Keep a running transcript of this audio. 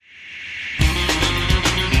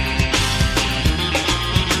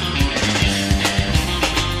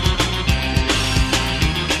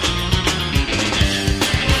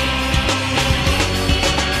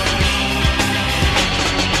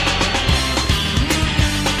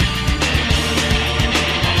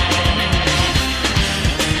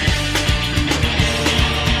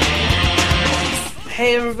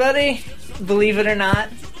Hey everybody, believe it or not,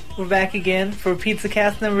 we're back again for Pizza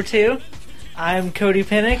Cast number 2. I'm Cody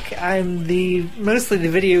Pinnock. I'm mostly the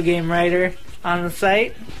video game writer on the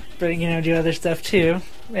site, but do other stuff too.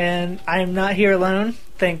 And I'm not here alone,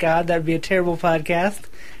 thank God. That'd be a terrible podcast.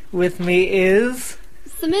 With me is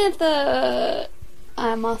Samantha.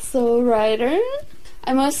 I'm also a writer.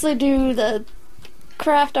 I mostly do the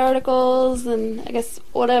craft articles and I guess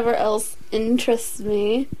whatever else interests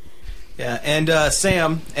me. Yeah, and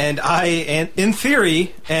Sam, and I, in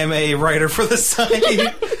theory, am a writer for the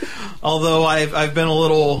site. Although I've been a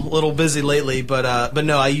little busy lately, but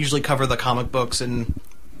no, I usually cover the comic books and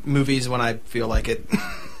movies when I feel like it.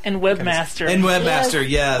 And Webmaster. And Webmaster,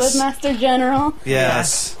 yes. Webmaster General.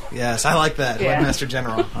 Yes, yes, I like that. Yeah. Webmaster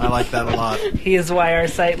General. I like that a lot. He is why our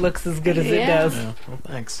site looks as good as it does. Yeah, well,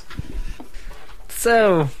 thanks.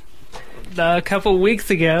 So, a couple weeks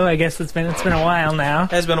ago, I guess it's been a while now.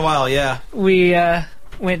 It's been a while, yeah. We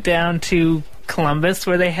went down to Columbus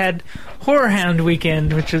where they had Horror Hound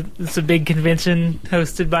Weekend, which is a big convention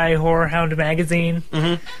hosted by Horror Hound Magazine.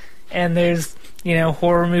 Mm-hmm. And there's,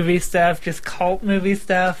 horror movie stuff, just cult movie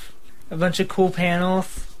stuff, a bunch of cool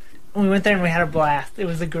panels. We went there and we had a blast. It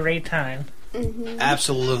was a great time. Mm-hmm.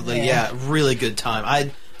 Absolutely, yeah. Really good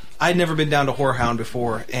time. I'd never been down to Horror Hound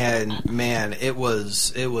before, and man, it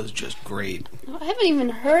was just great. I haven't even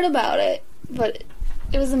heard about it, but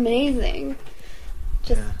it was amazing.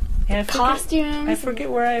 Just Yeah, costumes. I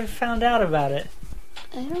forget where I found out about it.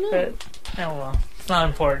 I don't know. But, oh well. It's not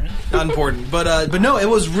important. Not important, but no, it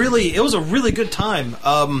was a really good time.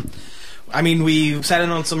 We sat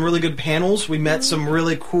in on some really good panels. We met some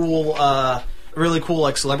really cool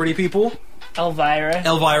like celebrity people. Elvira,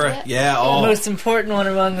 yeah. the most important one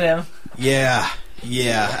among them. Yeah,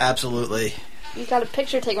 absolutely. We got a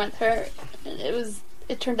picture taken with her, and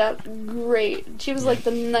it turned out great. She was like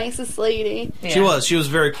the nicest lady. Yeah. She was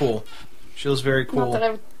very cool. Not that I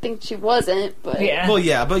would think she wasn't, but yeah. Well,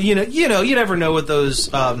 yeah, but you never know with those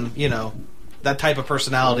that type of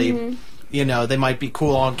personality. Mm-hmm. They might be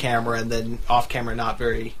cool on camera and then off camera not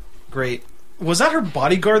very great. Was that her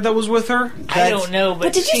bodyguard that was with her? I don't know,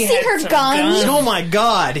 but did you she see had her some guns? Oh my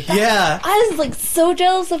God! Yeah, I was like so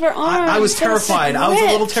jealous of her arms. I was terrified. I was a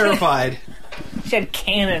little terrified. She had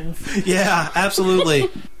cannons. Yeah,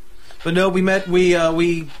 absolutely. But no,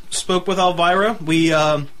 we spoke with Elvira. We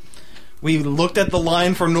looked at the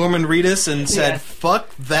line from Norman Reedus and said, Yes.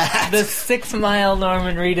 "Fuck that." The 6-mile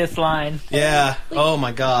Norman Reedus line. Yeah. Oh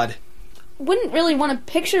my God. Wouldn't really want a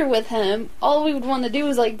picture with him. All we would want to do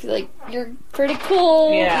is like you're pretty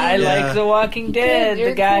cool. Yeah, I like The Walking Dead, You're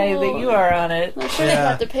the guy cool. that you are on it. I'm sure they'd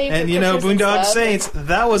have to pay for And pictures Boondock stuff. Saints,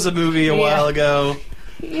 that was a movie a while ago.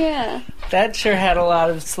 Yeah. That sure had a lot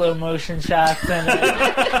of slow motion shots in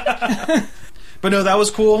it. But no, that was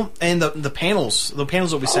cool. And the panels that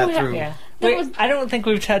we sat through. Yeah. Wait, I don't think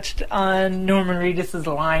we've touched on Norman Reedus'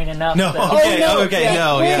 line enough. No, though.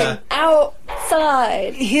 yeah.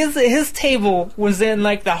 Outside. His table was in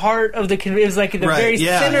like the heart of the convention. It was like the very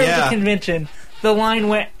center of the convention. The line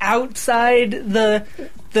went outside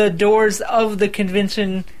the doors of the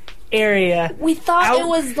convention area. We thought it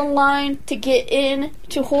was the line to get in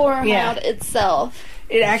to Horror Hound itself.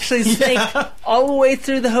 It actually snaked all the way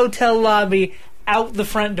through the hotel lobby, out the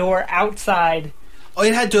front door, outside. Oh,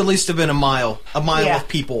 it had to at least have been a mile Yeah. of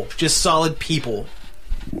people, just solid people.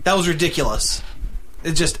 That was ridiculous.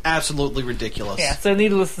 It's just absolutely ridiculous. Yeah, so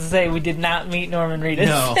needless to say, we did not meet Norman Reedus.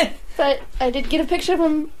 No. But I did get a picture of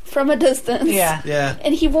him from a distance. Yeah. Yeah.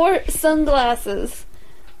 And he wore sunglasses.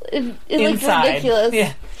 It looked Inside. ridiculous.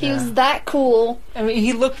 Yeah. He was that cool. I mean,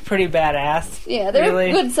 he looked pretty badass. Yeah, they were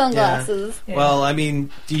Really? good sunglasses. Yeah. Well, I mean,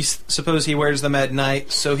 do you suppose he wears them at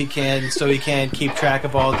night so he can keep track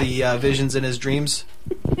of all the visions in his dreams?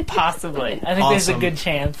 Possibly. I think there's a Awesome. good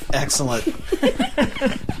chance. Excellent.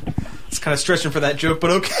 It's kind of stretching for that joke, but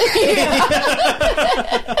okay.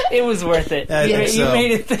 It was worth it. I think You so.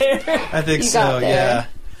 made it there. I think You so, got there. yeah.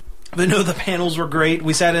 But no, the panels were great.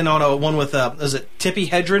 We sat in on one with, was it Tippi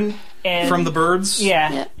Hedren And- from The Birds?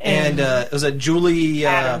 Yeah. And was it Julie...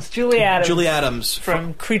 Adams. Julie Adams. Julie Adams.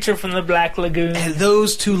 From Creature from the Black Lagoon. And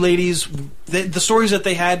those two ladies, the stories that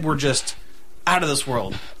they had were just out of this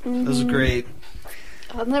world. Mm-hmm. It was great.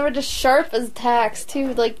 And they were just sharp as tacks,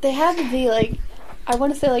 too. Like, they had to be, like, I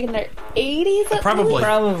want to say, like, in their 80s at Probably. least?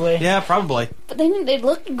 Probably. Yeah, probably. But they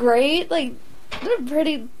looked great. Like, they're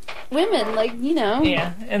pretty women, like, you know.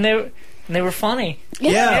 Yeah. And they were funny.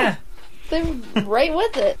 Yeah. Yeah. They were right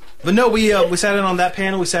with it. But no, we sat in on that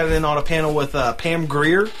panel. We sat in on a panel with Pam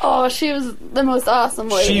Grier. Oh, she was the most awesome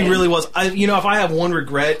lady. She really was. If I have one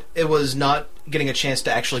regret, it was not getting a chance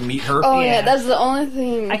to actually meet her. Oh Yeah. yeah, that's the only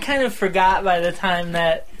thing. I kind of forgot by the time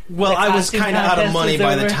that. Well, the I was costume kind of out of contest money was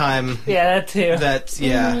by the over. time Yeah, that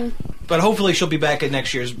too. But hopefully she'll be back at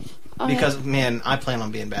next year's Oh, because man, I plan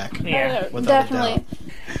on being back. Yeah. Without a definitely.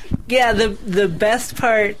 Yeah, the best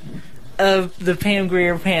part of the Pam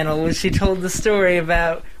Grier panel was she told the story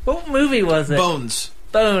about what movie was it? Bones,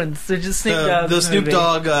 Bones, which is Snoop Dogg's the Snoop movie.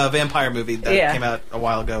 Dogg vampire movie that Yeah. came out a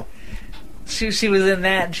while ago. She was in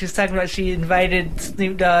that, and she was talking about she invited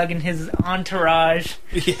Snoop Dogg and his entourage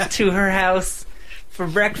Yeah, to her house for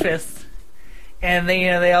breakfast, and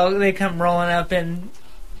they come rolling up in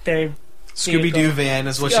their Scooby Doo van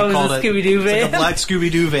is what she Oh, it was called a it. Scooby-Doo It's like van? a black Scooby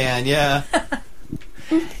Doo van. Yeah,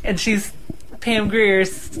 and she's Pam Grier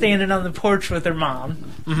standing on the porch with her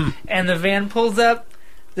mom, and the van pulls up,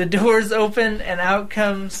 the doors open, and out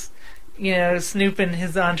comes Snoop and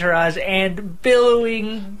his entourage and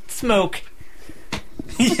billowing smoke.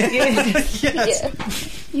 yes. Yeah.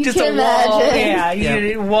 You Just can a wall,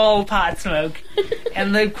 imagine. wall pot smoke,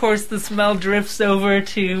 and then, of course the smell drifts over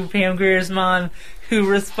to Pam Grier's mom, who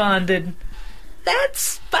responded, "That's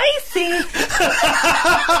spicy."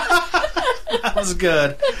 That was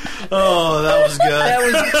good. Oh, that was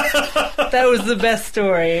good. That was the best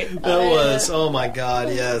story. That was. Oh my God.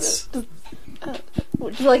 Yes.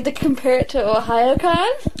 Would you like to compare it to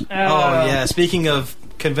OhioCon? Oh yeah. Speaking of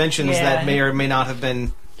conventions Yeah. that may or may not have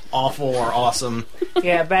been awful or awesome.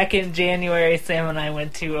 Yeah, back in January, Sam and I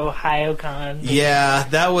went to OhioCon. Yeah,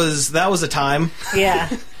 that was a time. Yeah,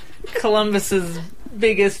 Columbus's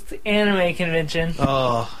biggest anime convention,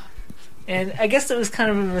 Oh. and I guess it was kind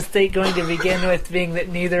of a mistake going to begin with, being that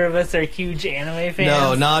neither of us are huge anime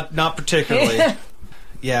fans. No, not particularly.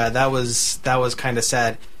 Yeah, that was kind of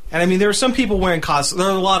sad. And I mean, there were some people wearing costumes. There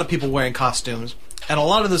were a lot of people wearing costumes, and a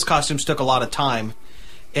lot of those costumes took a lot of time.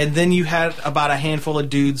 And then you had about a handful of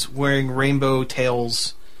dudes wearing rainbow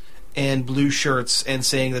tails and blue shirts and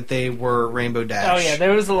saying that they were Rainbow Dash. Oh yeah,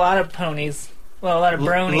 there was a lot of ponies. Well, a lot of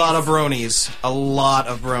bronies. A lot of bronies. A lot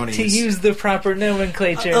of bronies. To use the proper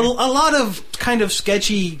nomenclature. a lot of kind of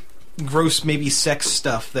sketchy, gross, maybe sex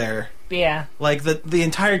stuff there. Yeah. Like the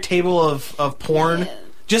entire table of porn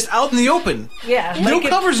just out in the open. Yeah. No like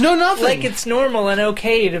covers, no nothing. Like it's normal and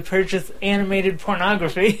okay to purchase animated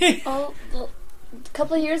pornography. Oh, well, a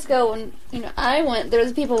couple of years ago when I went, there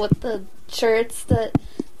was people with the shirts that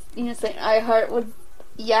saying "I heart with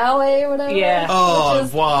Yahweh" or whatever. Yeah. Oh, which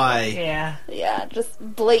is, why? Yeah. yeah, just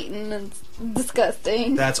blatant and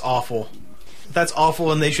disgusting. That's awful. That's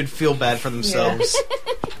awful, and they should feel bad for themselves.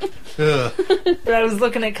 Ugh. But I was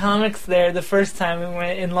looking at comics there the first time we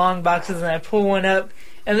went in long boxes, and I pull one up,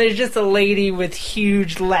 and there's just a lady with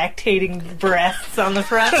huge lactating breasts on the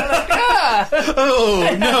front. I'm like, ah!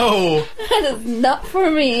 Oh, no. That is not for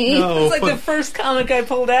me. No. It's like the first comic I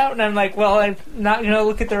pulled out, and I'm like, well, I'm not going to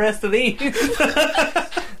look at the rest of these.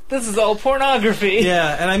 This is all pornography.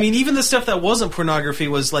 Yeah, and I mean, even the stuff that wasn't pornography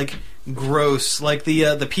was, like, gross. Like the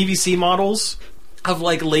PVC models of,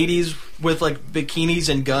 like, ladies with, like, bikinis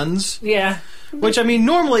and guns. Yeah. Which, I mean,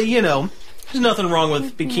 normally, there's nothing wrong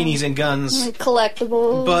with bikinis and guns. Like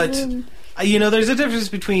collectibles. But, and- there's a difference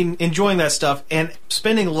between enjoying that stuff and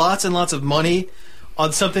spending lots and lots of money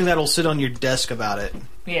on something that'll sit on your desk about it.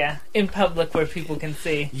 Yeah. In public where people can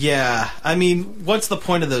see. Yeah, I mean, what's the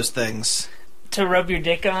point of those things? To rub your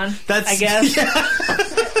dick on, That's I guess. Yeah,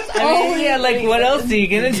 I mean, yeah, like, what else are you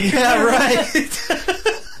going to do? yeah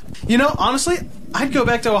right. Honestly, I'd go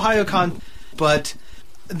back to OhioCon, but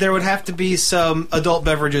there would have to be some adult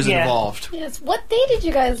beverages Yeah. involved. Yes. What day did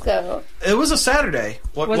you guys go? It was a Saturday,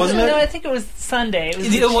 wasn't No, I it? think it was Sunday. It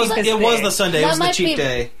was, It was. cheapest It was day. the Sunday. It was the might cheap be,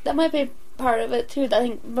 day. That might be part of it too. I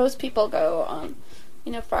think most people go on,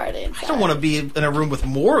 Friday and I Saturday. don't want to be in a room with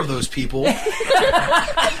more of those people.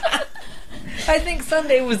 I think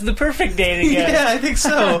Sunday was the perfect day to go. Yeah, I think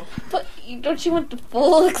so. But don't you want the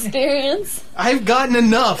full experience? I've gotten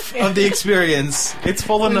enough of the experience. It's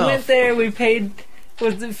full We enough. went there, we paid,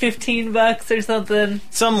 was it $15 or something?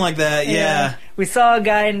 Something like that, yeah. We saw a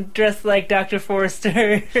guy dressed like Dr.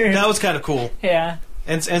 Forrester. That was kind of cool. Yeah.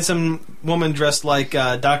 And some woman dressed like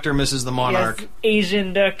Dr. and Mrs. the Monarch. Yes,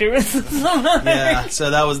 Asian Dr. Mrs. Monarch. Yeah, so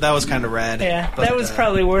that was kind of rad. Yeah, But, that was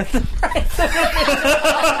probably worth the price.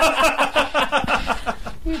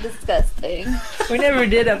 You're disgusting. We never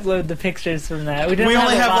did upload the pictures from that. We, didn't We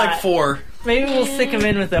only a have lot. like 4. Maybe we'll stick them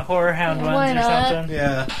in with the Horror Hound Why ones or not? something.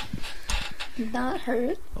 Yeah. Not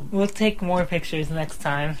hurt. We'll take more pictures next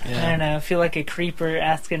time. Yeah. I don't know. I feel like a creeper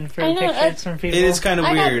asking for I know, pictures from people. It is kind of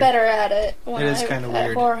I got weird. better at it when It is I kinda was at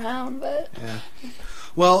weird. Horror Hound, but Yeah.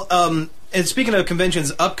 Well, and speaking of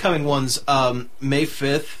conventions, upcoming ones, May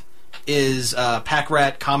 5th is Pack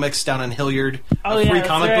Rat Comics down in Hilliard, Oh, a yeah, free that's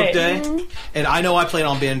comic right. book day. And I know I plan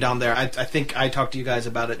on being down there. I think I talked to you guys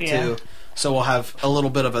about it Yeah. too. So we'll have a little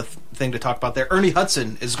bit of a thing to talk about there. Ernie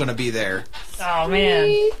Hudson is going to be there. Oh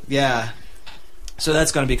man. Yeah. So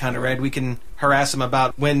that's going to be kind of rad. We can harass him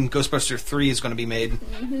about when Ghostbusters 3 is going to be made.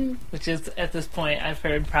 Which is, at this point, I've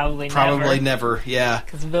heard probably Probably never. Yeah.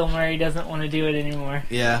 Because Bill Murray doesn't want to do it anymore.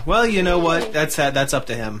 Yeah. Well, you know what? That's up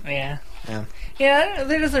to him. Yeah. Yeah. Yeah,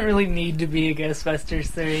 there doesn't really need to be a Ghostbusters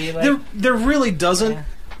 3. Like, There really doesn't. Yeah.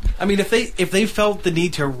 I mean, if they felt the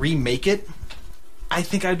need to remake it, I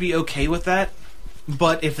think I'd be okay with that.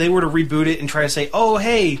 But if they were to reboot it and try to say, "Oh,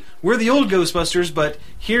 hey, we're the old Ghostbusters, but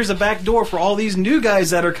here's a back door for all these new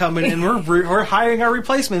guys that are coming, and we're hiring our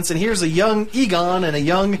replacements, and here's a young Egon and a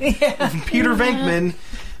young Peter Venkman,"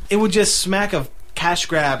 it would just smack of cash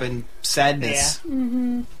grab and sadness. Yeah.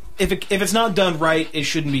 Mm-hmm. If it's not done right, it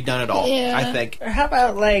shouldn't be done at all. Yeah. I think. Or how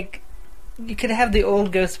about, like, you could have the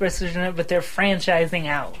old Ghostbusters in it, but they're franchising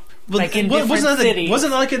out. Like in different cities.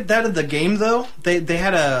 Wasn't like that in the game though? They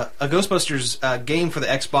had a Ghostbusters game for the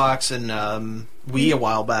Xbox and Wii a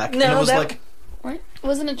while back. No, and it was that- like Right?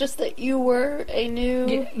 Wasn't it just that you were a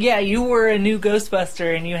new... Yeah, you were a new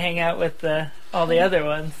Ghostbuster and you hang out with all the other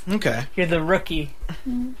ones. okay, You're the rookie.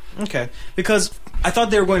 okay, because I thought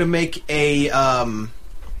they were going to make a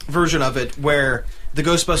version of it where the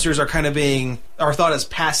Ghostbusters are kind of are thought as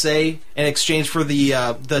passé in exchange for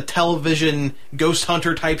the television ghost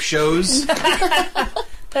hunter type shows.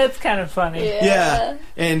 That's kind of funny. Yeah,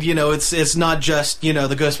 and it's not just the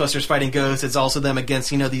Ghostbusters fighting ghosts; it's also them against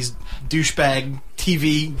these douchebag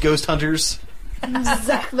TV ghost hunters.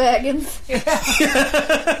 Zach Baggins.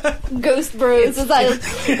 Ghost Bros, as I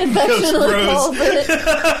affectionately Bros. called it.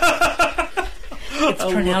 It's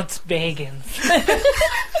pronounced Bagans.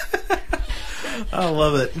 I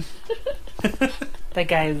love it. That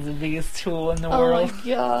guy is the biggest tool in the Oh world. my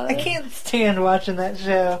god. I can't stand watching that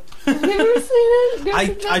show. Have you ever seen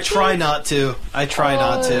it? I try not to. I try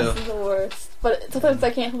not This to. is the worst. But sometimes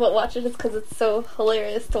I can't help but watch it just because it's so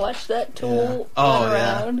hilarious to watch that tool Yeah. Oh, run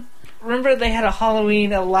yeah. around. Remember they had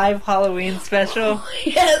a live Halloween special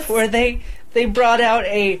Yes. where they brought out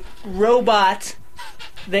a robot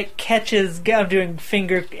that catches, I'm doing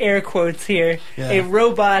finger air quotes here, Yeah. a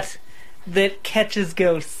robot that catches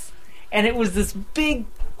ghosts. And it was this big,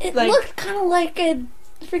 It like- looked kind of like a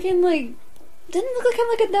freaking, like... Didn't it look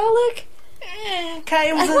kind of like a Dalek?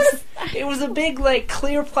 it was a big, like,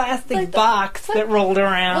 clear plastic Like the- box that rolled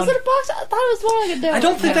around. Was it a box? I thought it was more like a Dalek. I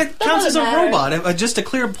don't think that counts as a doesn't matter. robot. Just a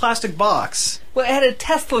clear plastic box. Well, it had a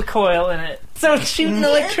Tesla coil in it. So it's shooting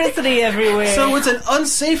electricity everywhere. So it's an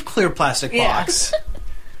unsafe clear plastic Yeah. box.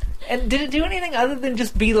 And did it do anything other than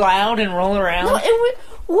just be loud and roll around? No, it went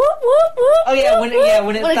whoop whoop whoop. Oh, yeah, whoop,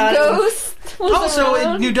 when it whoop, thought a it was- ghost was Also, it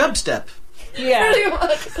around. knew dubstep. Yeah. Pretty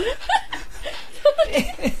much.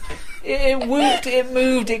 It whooped, it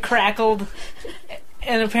moved, it crackled.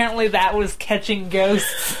 And apparently that was catching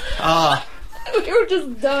ghosts. We were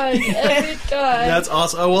just dying every time. That's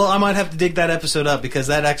awesome. Oh, well, I might have to dig that episode up because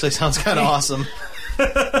that actually sounds kind of awesome. Like,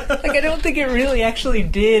 I don't think it really actually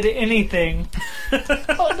did anything.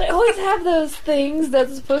 Oh, they always have those things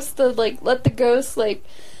that's supposed to like let the ghost like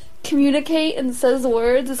communicate and says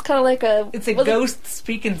words. It's kind of like It's a was it- ghost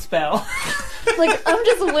speaking spell. Like I'm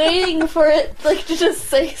just waiting for it like to just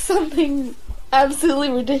say something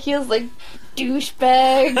absolutely ridiculous like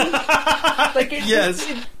douchebag. Like, it Yes.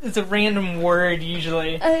 it's a random word,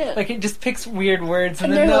 usually. Yeah. Like, it just picks weird words,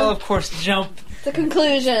 and And then they're they'll, like- of course, jump The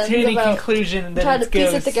conclusion to any about conclusion that try to it's piece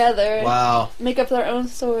it ghosts. together, Wow. make up their own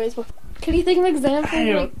stories. Well, can you think of an example? I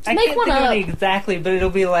don't. Like, I make can't one think up. of it exactly, but it'll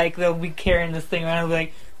be like they'll be carrying this thing around, and be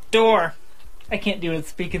like door. I can't do a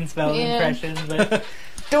speak and spell Yeah. impression, but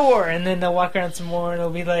door, and then they'll walk around some more, and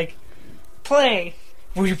it'll be like play.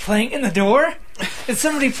 Were you playing in the door? Is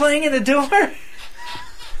somebody playing in the door?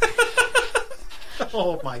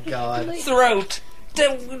 Oh my god. Throat.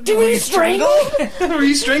 Do we we strangle? Were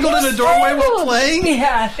you strangled in a doorway while playing?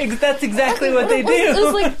 Yeah, that's exactly what they do. It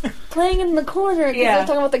was like playing in the corner because Yeah. they're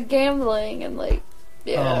talking about the gambling and like,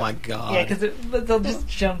 yeah. Oh my god. Yeah, because they'll just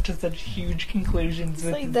jump to such huge conclusions.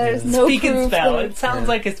 With like there's no speak and proof spell. that- It sounds Yeah.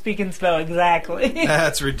 like a speak and spell exactly.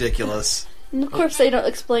 That's ridiculous. And of course, they don't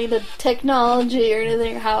explain the technology or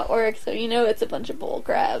anything or how it works, so you know it's a bunch of bull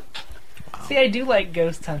crap. See, I do like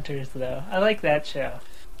Ghost Hunters though. I like that show.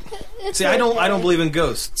 It's See, I don't okay. believe in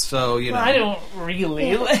ghosts, so you know. Well, I don't really.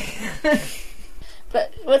 Yeah.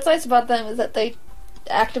 But what's nice about them is that they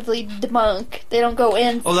actively debunk. They don't go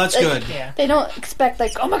in. Oh, that's like, good. Yeah. They don't expect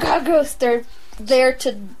like, oh my god, ghosts. They're there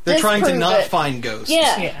to. They're trying to disprove not it. find ghosts.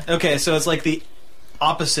 Yeah. Yeah. Okay, so it's like the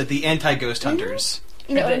opposite, the anti-ghost hunters.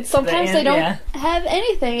 You know, and sometimes end, they don't yeah. have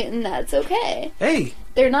anything, and that's okay. Hey,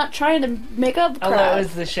 They're not trying to make up Although crap.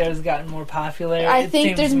 as the show's gotten more popular, I it think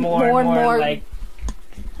seems there's more and more like,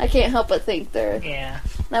 I can't help but think they're... yeah.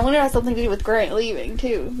 And I wonder if it has something to do with Grant leaving,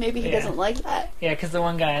 too. Maybe he Yeah. doesn't like that. Yeah, because the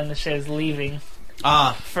one guy on the show is leaving.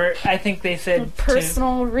 ah, For, I think they said... For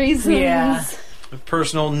personal reasons. Yeah.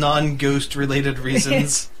 personal, non-ghost related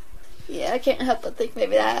reasons. Yeah, I can't help but think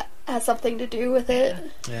maybe that has something to do with it.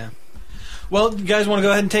 Yeah. Well, you guys want to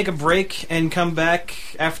go ahead and take a break and come back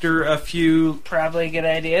after a few... Probably a good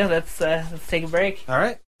idea. Let's take a break. All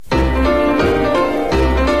right.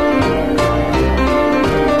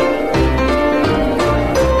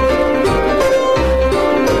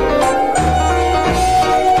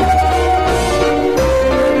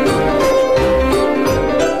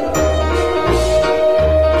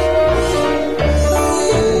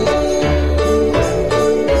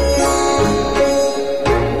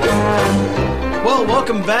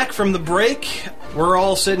 Welcome back from the break. We're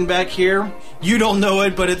all sitting back here. You don't know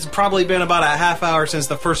it, but it's probably been about a half hour since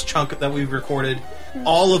the first chunk that we've recorded.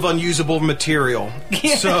 All of unusable material.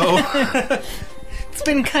 So, It's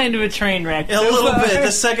been kind of a train wreck. a little bit.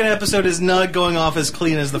 The second episode is not going off as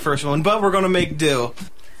clean as the first one, but we're going to make do.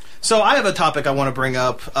 So I have a topic I want to bring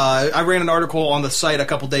up. I ran an article on the site a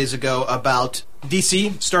couple days ago about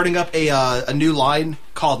DC starting up a new line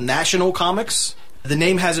called National Comics. The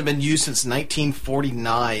name hasn't been used since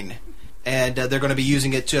 1949, and they're going to be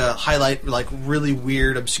using it to highlight like really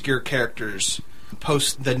weird, obscure characters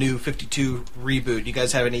post the new 52 reboot. You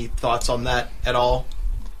guys have any thoughts on that at all?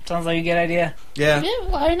 Sounds like a good idea. Yeah. Yeah,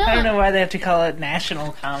 why not? I don't know why they have to call it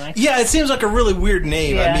National Comics. Yeah, it seems like a really weird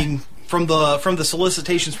name. Yeah. I mean, from the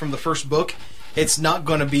solicitations from the first book, it's not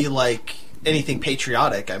going to be like anything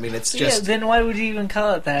patriotic. I mean, it's just then why would you even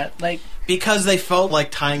call it that? Like, because they felt like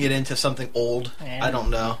tying it into something old. Yeah. I don't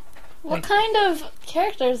know. What kind of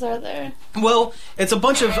characters are there? Well, it's a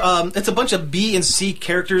bunch of B and C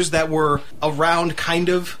characters that were around kind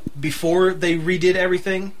of before they redid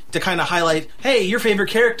everything to kind of highlight, hey, your favorite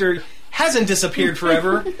character hasn't disappeared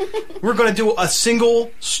forever. We're going to do a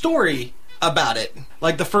single story about it.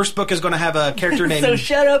 Like the first book is going to have a character named. so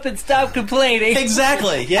shut up and stop complaining.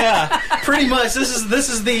 Exactly. Yeah. Pretty much. This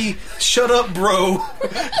is the shut up, bro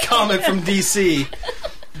comic from DC.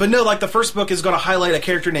 But no, like the first book is going to highlight a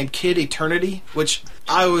character named Kid Eternity, which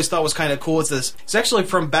I always thought was kind of cool. It's actually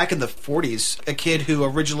from back in the 40s, a kid who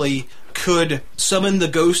originally could summon the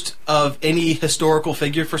ghost of any historical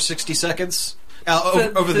figure for 60 seconds.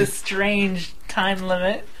 Over the strange time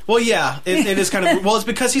limit. Well, yeah, it is kind of. Well, it's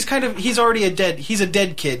because he's already he's a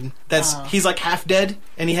dead kid. He's like half dead,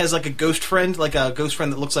 and he has like a ghost friend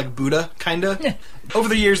that looks like Buddha, kind of. Over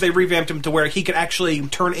the years, they revamped him to where he could actually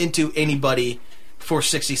turn into anybody for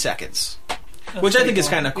 60 seconds, which I think is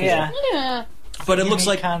kind of cool. Yeah. Yeah. But it looks Unique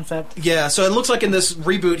like concept. yeah. So it looks like in this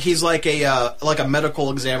reboot, he's like a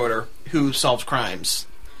medical examiner who solves crimes,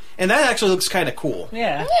 and that actually looks kind of cool.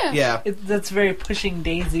 Yeah. Yeah. That's very Pushing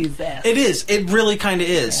Daisies-esque. It is. It really kind of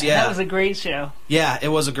is. Yeah. That was a great show. Yeah, it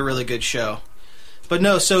was a really good show. But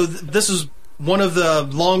no, so this is one of the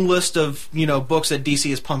long list of, books that DC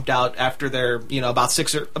has pumped out after their, about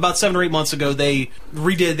 7 or 8 months ago, they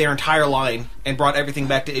redid their entire line and brought everything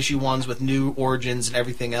back to issue 1s with new origins and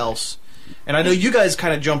everything else. And I know you guys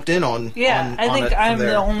kind of jumped in on Yeah, on I think it from I'm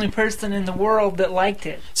there. the only person in the world that liked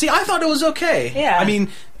it. See, I thought it was okay. Yeah. I mean,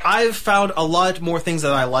 I've found a lot more things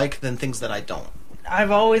that I like than things that I don't.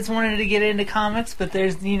 I've always wanted to get into comics, but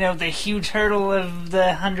there's, the huge hurdle of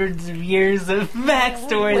the hundreds of years of backstory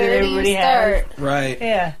that Where do everybody you has. start? Right.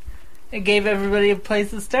 Yeah. It gave everybody a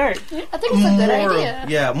place to start. I think it's a good idea.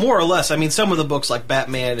 Yeah, more or less. I mean, some of the books like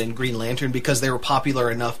Batman and Green Lantern, because they were popular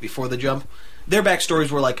enough before the jump, their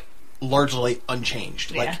backstories were like largely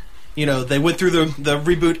unchanged. Yeah. Like, they went through the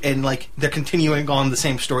reboot and like they're continuing on the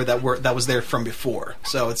same story that was there from before.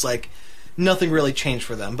 So it's like nothing really changed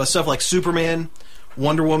for them. But stuff like Superman,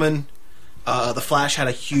 Wonder Woman, The Flash had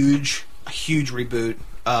a huge reboot.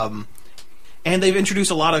 And they've introduced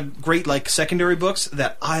a lot of great like secondary books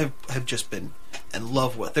that I have just been in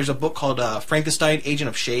love with. There's a book called Frankenstein, Agent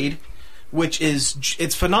of Shade, which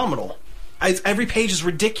it's phenomenal. Every page is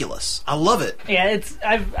ridiculous. I love it. Yeah,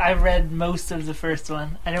 I've read most of the first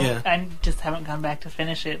one. Yeah. I just haven't gone back to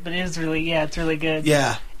finish it, but it's really good.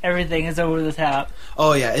 Yeah. Everything is over the top.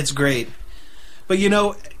 Oh yeah, it's great. But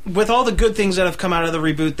with all the good things that have come out of the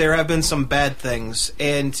reboot, there have been some bad things,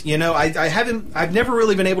 and I've never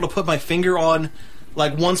really been able to put my finger on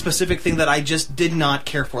like one specific thing that I just did not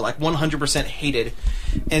care for, like 100% hated,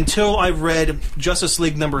 until I read Justice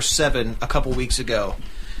League number 7 a couple weeks ago.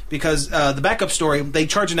 Because the backup story, they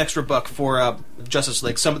charge an extra $1 for Justice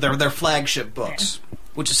League, some of their flagship books.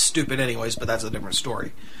 which is stupid anyways, but that's a different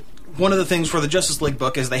story. One of the things for the Justice League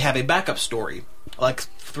book is they have a backup story, like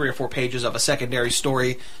 3 or 4 pages of a secondary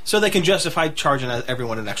story, so they can justify charging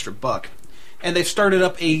everyone an extra buck. And they've started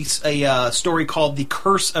up a story called The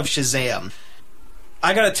Curse of Shazam.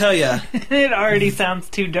 I gotta tell you... It already sounds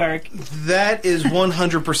too dark. That is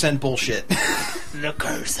 100% bullshit. The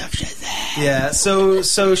Curse of Shazam. Yeah, so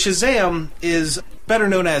Shazam is better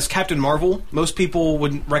known as Captain Marvel. Most people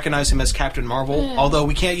wouldn't recognize him as Captain Marvel, although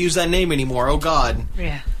we can't use that name anymore. Oh, God.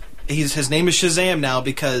 Yeah. His name is Shazam now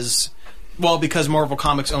because Marvel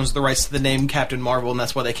Comics owns the rights to the name Captain Marvel, and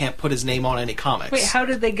that's why they can't put his name on any comics. Wait, how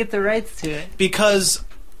did they get the rights to it? Because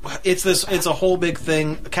it's a whole big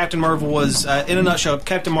thing. Captain Marvel was, in a nutshell,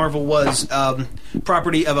 Captain Marvel was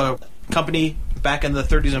property of a company back in the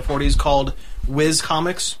 30s and 40s called Wiz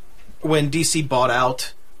Comics. When DC bought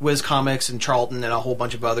out Wiz Comics and Charlton and a whole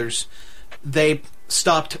bunch of others, they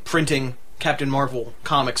stopped printing Captain Marvel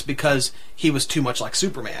comics because he was too much like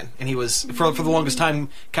Superman, and he was for the longest time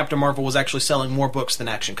Captain Marvel was actually selling more books than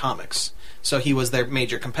Action Comics, so he was their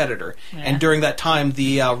major competitor. Yeah. And during that time,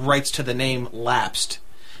 the rights to the name lapsed,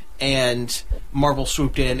 and Marvel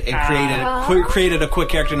swooped in and created a quick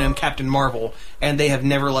character named Captain Marvel, and they have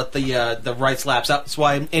never let the rights lapse out. That's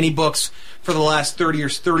why any books for the last 30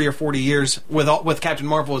 or 40 years with Captain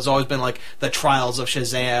Marvel has always been like the Trials of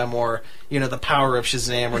Shazam or the Power of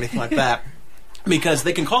Shazam or anything like that, because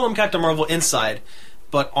they can call him Captain Marvel inside,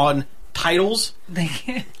 but on titles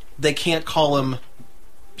they can't call him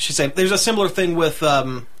Shazam. There's a similar thing with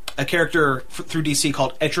a character through DC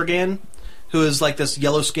called Etrigan, who is like this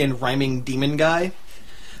yellow-skinned rhyming demon guy.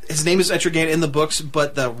 His name is Etrigan in the books,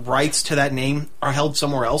 but the rights to that name are held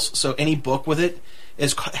somewhere else, so any book with it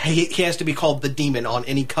he has to be called the Demon on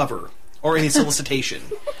any cover or any solicitation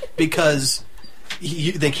because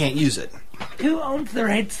they can't use it. Who owns the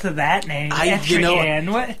rights to that name?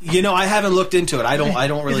 Etrigan. What? I haven't looked into it. I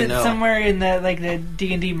don't really know. Is it somewhere in the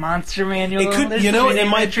D&D monster manual? It could. It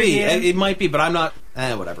might be. It might be, but I'm not.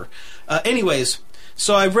 Whatever. Anyways.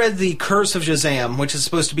 So I've read The Curse of Shazam, which is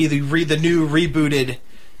supposed to be the new rebooted,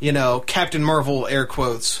 Captain Marvel, air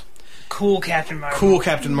quotes. Cool Captain Marvel. Cool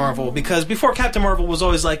Captain Marvel, because before Captain Marvel was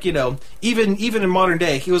always like, even in modern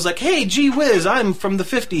day, he was like, hey, gee whiz, I'm from the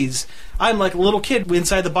 50s. I'm like a little kid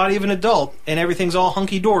inside the body of an adult, and everything's all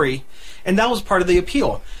hunky-dory. And that was part of the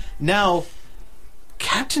appeal. Now,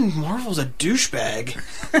 Captain Marvel's a douchebag.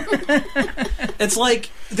 It's like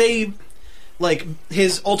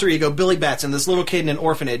his alter ego, Billy Batson, this little kid in an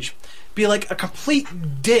orphanage, be like a complete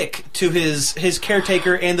dick to his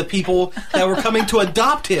caretaker and the people that were coming to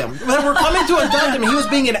adopt him. He was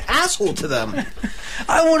being an asshole to them.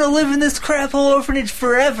 I want to live in this crap hole orphanage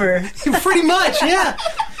forever. Pretty much, yeah.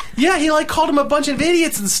 Yeah, he called him a bunch of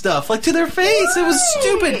idiots and stuff, to their face. It was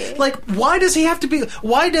stupid. Why does he have to be...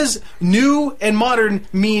 Why does new and modern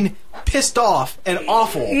mean pissed off and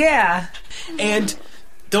awful? Yeah. And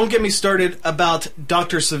don't get me started about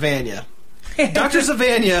Dr. Savannah. Dr.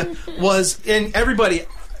 Savannah was... And everybody,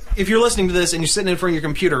 if you're listening to this and you're sitting in front of your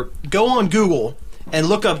computer, go on Google and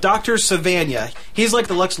look up Dr. Savannah. He's like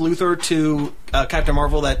the Lex Luthor to Captain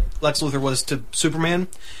Marvel that Lex Luthor was to Superman.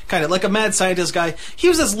 Kind of like a mad scientist guy. He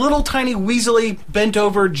was this little tiny weaselly, bent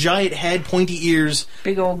over, giant head, pointy ears.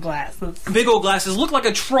 Big old glasses. Looked like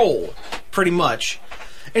a troll, pretty much.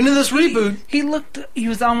 And in this reboot... He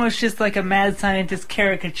was almost just like a mad scientist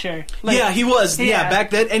caricature. Yeah, he was. Yeah,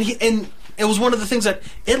 back then. And it was one of the things that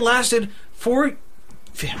it lasted for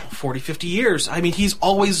 40, 50 years. I mean, he's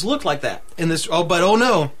always looked like that. In this, but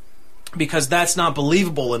no, because that's not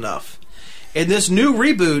believable enough. In this new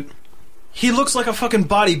reboot, he looks like a fucking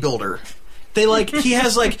bodybuilder. He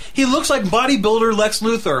looks like bodybuilder Lex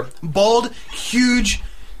Luthor. Bald, huge,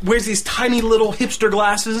 wears these tiny little hipster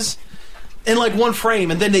glasses in one frame,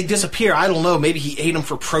 and then they disappear. I don't know. Maybe he ate them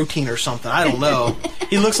for protein or something. I don't know.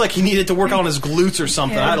 He looks like he needed to work on his glutes or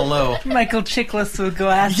something. Yeah, I don't know. Michael Chiklis with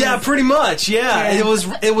glasses. Yeah, pretty much. Yeah. It was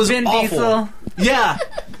Vin awful. Diesel. Yeah.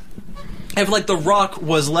 If The Rock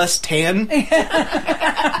was less tan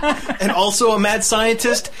and also a mad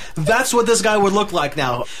scientist, that's what this guy would look like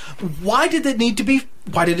now. Why did it need to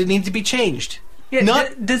be changed? Yeah,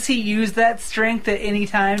 does he use that strength at any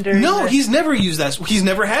time during? No, he's never used that. He's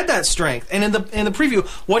never had that strength. And in the preview,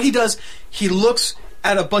 what he does, he looks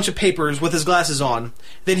at a bunch of papers with his glasses on.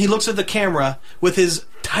 Then he looks at the camera with his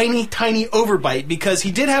tiny, tiny overbite, because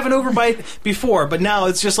he did have an overbite before, but now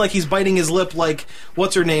it's just like he's biting his lip like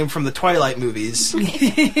what's her name from the Twilight movies.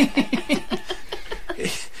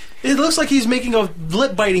 It looks like he's making a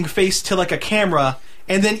lip biting face to a camera,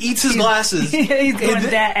 and then eats his glasses. He's going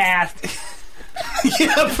that ass.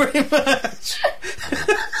 Yeah, pretty much.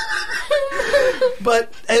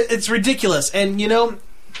 But it's ridiculous. And, you know,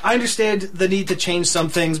 I understand the need to change some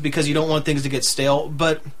things because you don't want things to get stale,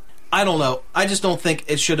 but I don't know. I just don't think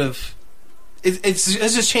it should have... It's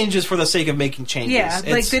just changes for the sake of making changes. Yeah,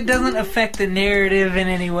 like it doesn't affect the narrative in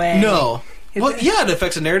any way. No. Well, yeah, it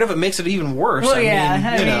affects the narrative. It makes it even worse. Well,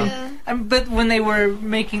 I mean, but when they were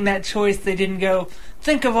making that choice, they didn't go,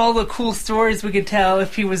 think of all the cool stories we could tell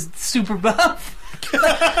if he was super buff.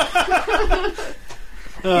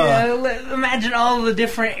 Imagine all the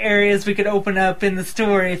different areas we could open up in the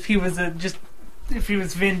story if he was if he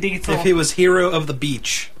was Vin Diesel. If he was hero of the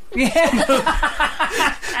beach.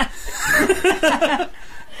 Yeah.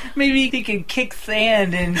 Maybe he could kick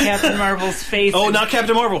sand in Captain Marvel's face. Oh, not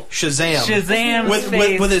Captain Marvel. Shazam. Shazam's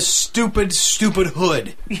face. With his stupid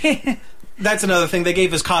hood. Yeah. That's another thing. They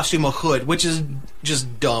gave his costume a hood, which is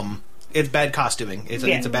just dumb. It's bad costuming. It's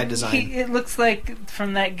a bad design. It looks like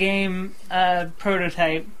from that game,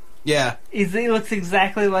 Prototype. Yeah. It looks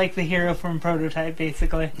exactly like the hero from Prototype,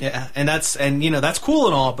 basically. Yeah, and that's cool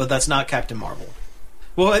and all, but that's not Captain Marvel.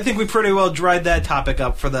 Well, I think we pretty well dried that topic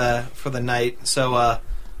up for the night. So,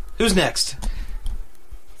 who's next?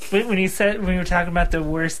 When you were talking about the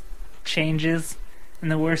worst changes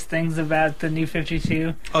and the worst things about the New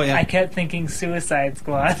 52, oh yeah, I kept thinking Suicide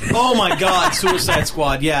Squad. Oh my God, Suicide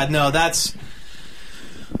Squad. Yeah, no, that's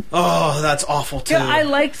awful too. Yeah, I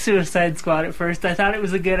liked Suicide Squad at first. I thought it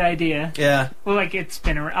was a good idea. Yeah. Well, like it's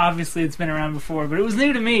been around before, but it was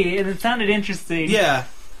new to me and it sounded interesting. Yeah.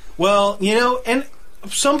 Well, you know, and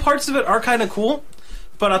some parts of it are kind of cool,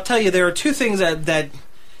 but I'll tell you, there are two things that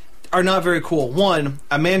are not very cool. One,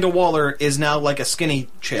 Amanda Waller is now like a skinny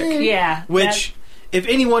chick. Yeah. Which, if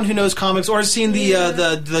anyone who knows comics or has seen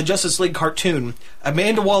the Justice League cartoon,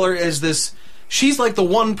 Amanda Waller is this... She's like the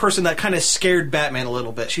one person that kind of scared Batman a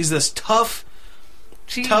little bit. She's this tough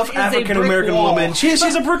African-American woman. She's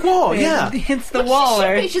a brick wall, yeah. Hence the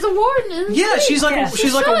Waller. She's a warden. Yeah, she's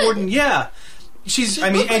like a warden, yeah. She is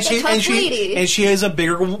a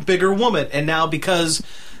bigger woman, and now because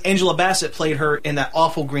Angela Bassett played her in that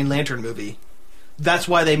awful Green Lantern movie, that's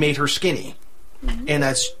why they made her skinny, and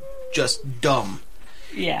that's just dumb.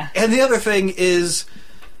 Yeah. And the other thing is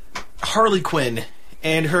Harley Quinn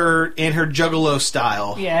and her Juggalo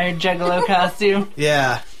style. Yeah, her Juggalo costume.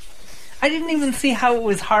 Yeah. I didn't even see how it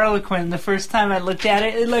was Harlequin the first time I looked at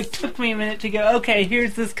it. It took me a minute to go, okay,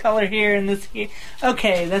 here's this color here and this here.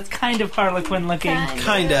 Okay, that's kind of Harlequin looking.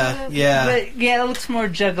 Kinda, yeah. But yeah, it looks more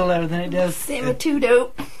Juggalo than it does. Same with Too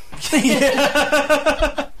Dope.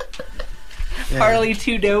 Yeah. Harley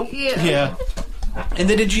Too Dope. Yeah. And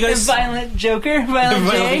then did you guys... Violent Joker?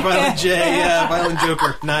 Violent J? Violent J, yeah. Violent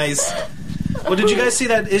Joker. Nice. Well, did you guys see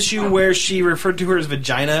that issue where she referred to her as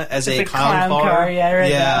vagina as a clown car? Yeah, I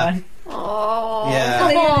read that one. Oh.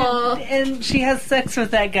 Yeah. And she has sex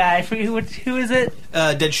with that guy. Who is it?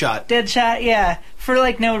 Deadshot. Deadshot, yeah. For,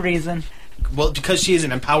 no reason. Well, because she is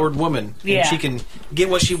an empowered woman. Yeah. And she can get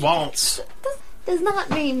what she wants. Does not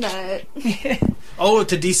mean that. Oh,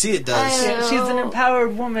 to DC it does. Yeah, she's an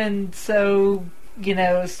empowered woman, so...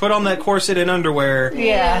 Put on that corset and underwear,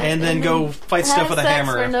 and then go fight stuff with a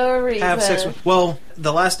hammer. For no reason. Have sex with. Well,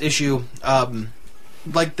 the last issue,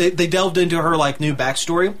 they delved into her new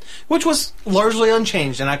backstory, which was largely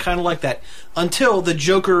unchanged, and I kind of like that until the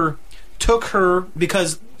Joker took her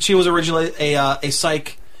because she was originally a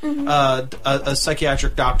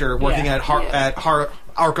psychiatric doctor working at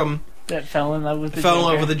Arkham. That fell in love with the Joker. In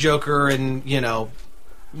love with the Joker, and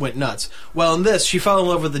went nuts. Well, in this, she fell in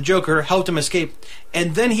love with the Joker, helped him escape,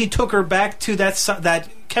 and then he took her back to that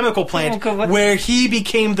chemical plant where he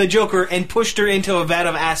became the Joker and pushed her into a vat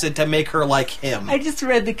of acid to make her like him. I just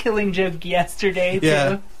read The Killing Joke yesterday, too.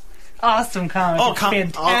 Yeah. Awesome comic. Oh,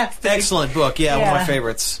 fantastic. Excellent book. Yeah, one of my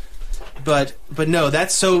favorites. But no,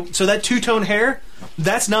 that's so that two-tone hair,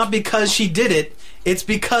 that's not because she did it. It's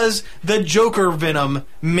because the Joker venom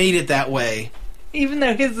made it that way. Even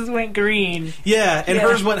though his went green. Yeah, and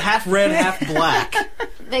hers went half red, half black.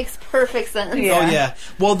 Makes perfect sense. Yeah. Oh, yeah.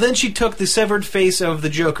 Well, then she took the severed face of the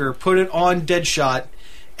Joker, put it on Deadshot,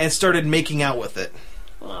 and started making out with it.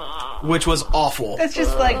 Which was awful. That's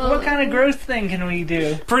just what kind of gross thing can we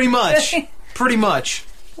do? Pretty much. Pretty much.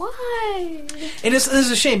 Why? And this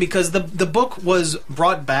is a shame because the book was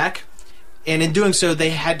brought back, and in doing so, they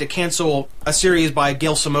had to cancel a series by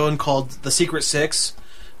Gail Simone called The Secret Six,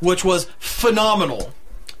 which was phenomenal.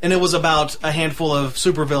 And it was about a handful of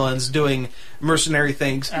supervillains doing mercenary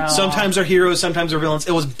things. Oh. Sometimes they're heroes, sometimes they're villains.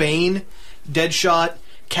 It was Bane, Deadshot,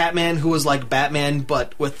 Catman, who was like Batman,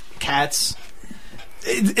 but with cats.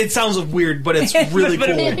 It sounds weird, but it's really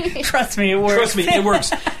cool. Trust me, it works. Trust me, it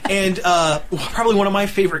works. And probably one of my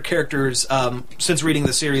favorite characters since reading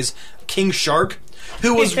the series, King Shark,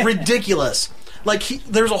 who was ridiculous. Like,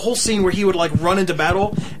 there's a whole scene where he would, like, run into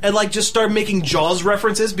battle and, like, just start making Jaws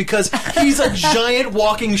references because he's a giant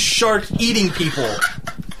walking shark eating people.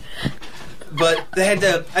 But they had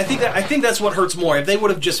to... I think that's what hurts more. If they would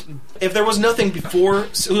have just... If there was nothing before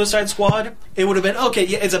Suicide Squad, it would have been, okay,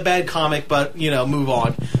 yeah, it's a bad comic, but, move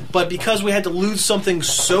on. But because we had to lose something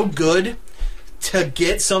so good to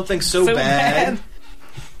get something so bad...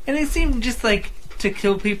 And they seem just, like... to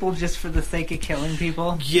kill people just for the sake of killing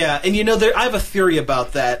people. Yeah, and I have a theory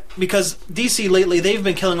about that, because DC lately, they've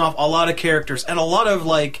been killing off a lot of characters, and a lot of,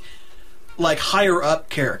 like higher up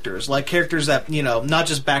characters, like characters that, not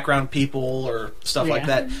just background people or stuff like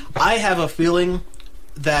that. I have a feeling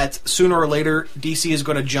that sooner or later, DC is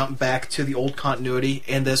going to jump back to the old continuity,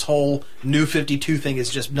 and this whole New 52 thing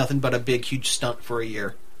is just nothing but a big, huge stunt for a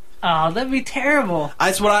year. Oh, that'd be terrible.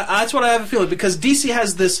 That's what I have a feeling, because DC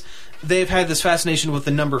has this... They've had this fascination with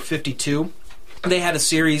the number 52. They had a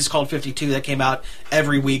series called 52 that came out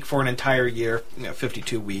every week for an entire year,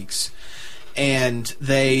 52 weeks. And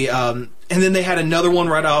they, and then they had another one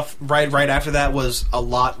right after that was a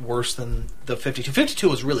lot worse than the 52. 52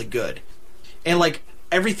 was really good. And, like,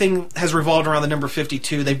 everything has revolved around the number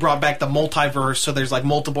 52. They brought back the multiverse, so there's, like,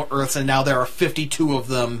 multiple Earths, and now there are 52 of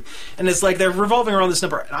them. And it's like they're revolving around this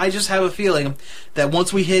number. And I just have a feeling that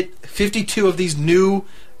once we hit 52 of these new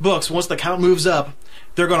books, once the count moves up,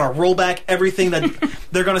 they're going to roll back everything that...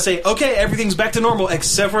 They're going to say, okay, everything's back to normal,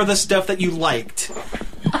 except for the stuff that you liked.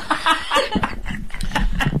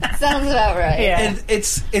 Sounds about right. Yeah. And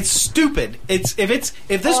it's stupid. If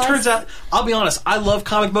this turns out, I'll be honest, I love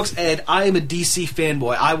comic books and I am a DC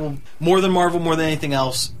fanboy. I will more than Marvel, more than anything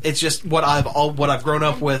else. It's just what I've grown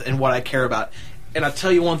up with and what I care about. And I'll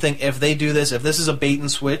tell you one thing, if they do this, if this is a bait and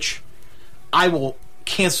switch, I will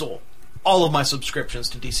cancel all of my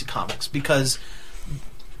subscriptions to DC Comics because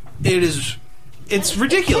it's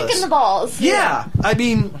ridiculous. Kicking the balls. Yeah. I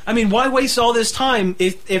mean, why waste all this time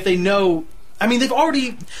if they know? I mean, they've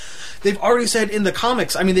already said in the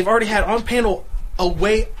comics. I mean, they've already had on panel a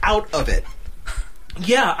way out of it.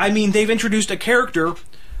 Yeah. I mean, they've introduced a character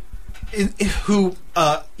who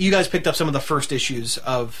you guys picked up some of the first issues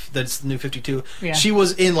of the New 52. Yeah. She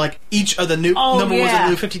was in like each of the number ones of the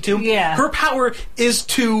New 52. Yeah. Her power is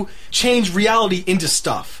to change reality into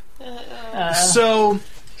stuff. So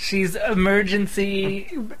she's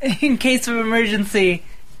emergency. In case of emergency,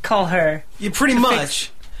 call her. Yeah, pretty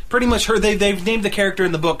much her. They've named the character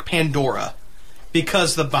in the book Pandora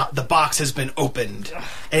because the box has been opened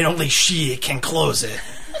and only she can close it.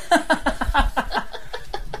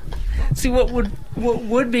 See, what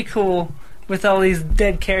would be cool with all these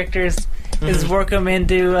dead characters is work them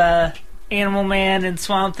into Animal Man and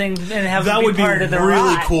Swamp Thing and have them be part of the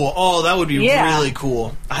really rot. Cool. Oh, that would be really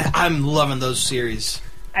cool. I'm loving those series.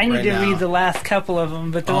 I need to read the last couple of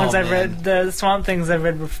them, but the ones I've read, the Swamp Things I've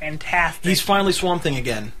read were fantastic. He's finally Swamp Thing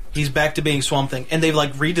again. He's back to being Swamp Thing, and they've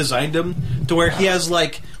like redesigned him to where he has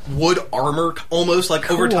like wood armor almost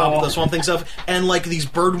like over top of the Swamp Thing stuff, and like these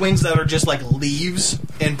bird wings that are just like leaves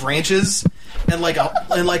and branches, and like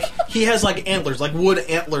he has like antlers, like wood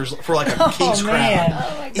antlers for like a king's crown.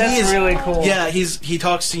 Oh, that's really cool. Yeah, he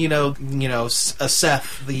talks to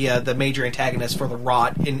Seth, the major antagonist for the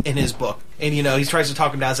Rot in his book, and he tries to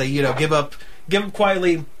talk him down, say give up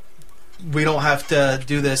quietly. We don't have to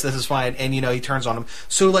do this. This is fine. And, he turns on him.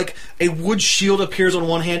 So, like, a wood shield appears on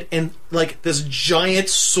one hand, and, like, this giant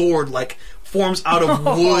sword, like, forms out of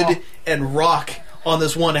wood and rock on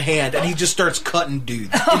this one hand, and he just starts cutting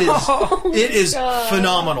dudes. It is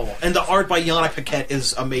phenomenal. And the art by Yannick Paquette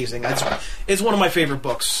is amazing. It's one of my favorite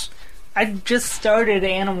books. I just started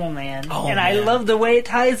Animal Man, I love the way it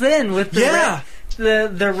ties in with the red.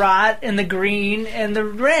 The rot and the green and the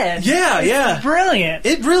red. It's brilliant.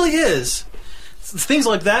 It really is. Things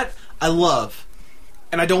like that I love,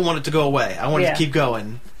 and I don't want it to go away. I want it to keep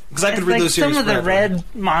going because I could read those series some of forever. the red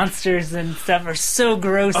monsters and stuff are so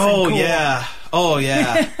gross. And cool. Oh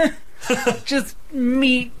yeah. Just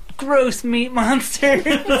gross meat monsters.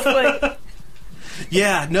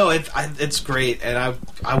 Yeah, no, it's great, and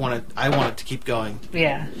I want it to keep going.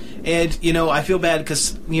 Yeah, and I feel bad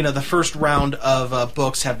because the first round of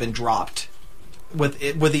books have been dropped with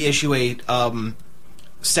the issue 8,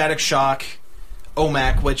 Static Shock,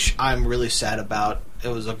 OMAC, which I'm really sad about. It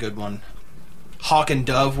was a good one. Hawk and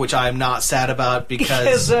Dove, which I'm not sad about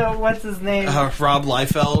because what's his name? Rob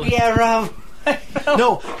Liefeld. Yeah, Rob.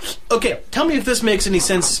 No, okay. Tell me if this makes any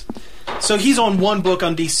sense. So he's on one book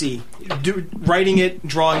on DC, writing it,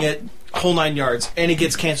 drawing it, whole 9 yards, and it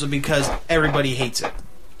gets canceled because everybody hates it.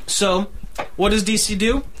 So, what does DC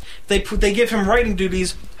do? They give him writing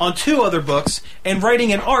duties on 2 other books and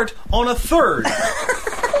writing and art on a 3rd.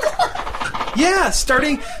 Yeah,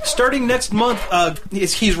 starting next month,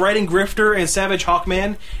 he's writing Grifter and Savage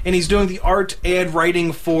Hawkman, and he's doing the art and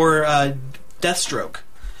writing for Deathstroke.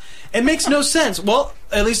 It makes no sense. Well,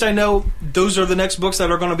 at least I know those are the next books that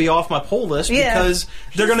are going to be off my pull list because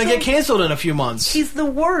they're going to get canceled in a few months. He's the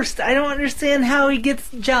worst. I don't understand how he gets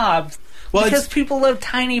jobs. Well, because people love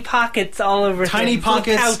tiny pockets all over tiny things,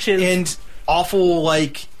 pockets pouches. And awful,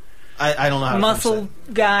 like, I don't know how to muscle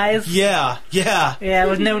guys. Yeah,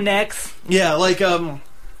 with no necks. Yeah, like the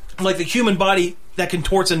human body that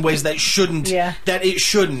contorts in ways that shouldn't. Yeah. That it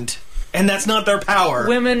shouldn't. And that's not their power.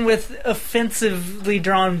 Women with offensively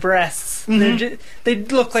drawn breasts. Mm-hmm. They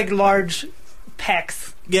look like large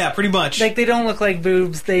pecs. Yeah, pretty much. Like, they don't look like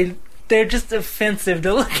boobs. They're just offensive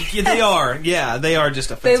to look at. Yeah, they are. Yeah, they are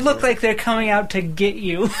just offensive. They look like they're coming out to get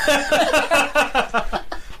you.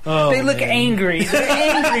 They look angry. They're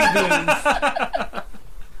angry boobs.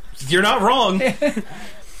 You're not wrong.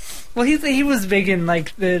 Well, he was big in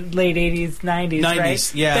like the late 80s, 90s,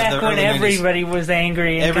 right? Yeah, back when everybody was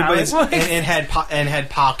angry in comic books. and had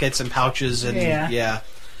pockets and pouches and yeah.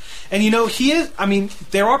 And he is. I mean,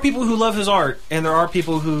 there are people who love his art, and there are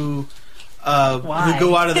people who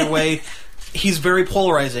go out of their way. He's very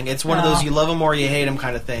polarizing. It's one of those you love him or you hate him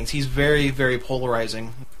kind of things. He's very, very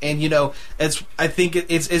polarizing. And I think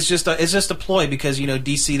it's just a ploy because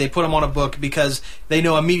DC, they put him on a book because they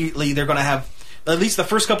know immediately they're going to have. At least the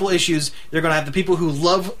first couple issues, they're going to have the people who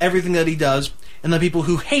love everything that he does and the people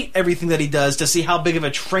who hate everything that he does to see how big of a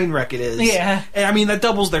train wreck it is. Yeah. And, I mean, that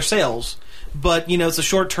doubles their sales. But, it's a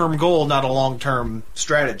short-term goal, not a long-term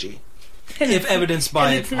strategy. If evidenced by...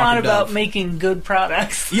 And it's not about making good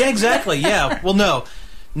products. Yeah, exactly, yeah. Well, no,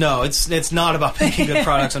 it's not about making good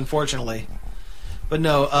products, unfortunately. But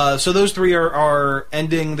no, so those 3 are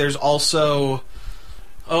ending. There's also,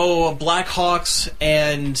 Blackhawks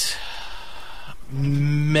and...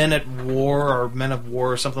 Men of War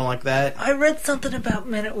or something like that. I read something about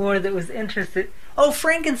Men at War that was interesting. Oh,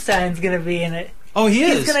 Frankenstein's going to be in it. Oh, he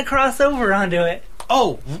is? He's going to cross over onto it.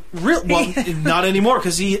 Oh, really? Well, not anymore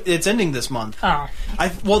because it's ending this month. Oh.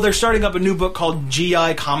 They're starting up a new book called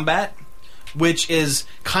GI Combat, which is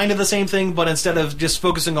kind of the same thing, but instead of just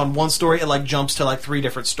focusing on one story, it jumps to 3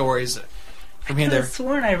 different stories. I could have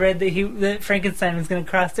sworn I read that Frankenstein was going to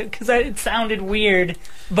cross it because it sounded weird,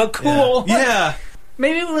 but cool. Yeah.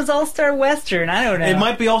 Maybe it was All-Star Western. I don't know. It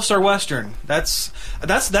might be All-Star Western. That's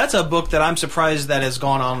a book that I'm surprised that has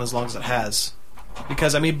gone on as long as it has.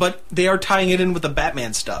 Because but they are tying it in with the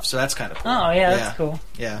Batman stuff, so that's kind of cool. Oh yeah, that's cool.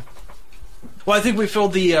 Yeah. Well, I think we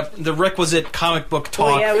filled the requisite comic book talk.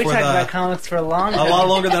 Well, yeah, we talked about comics for a lot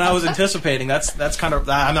longer than I was anticipating. That's kind of.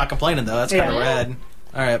 I'm not complaining though. That's kind of rad.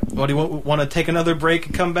 All right. What do you want to take another break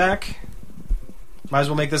and come back? Might as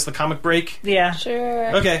well make this the comic break. Yeah,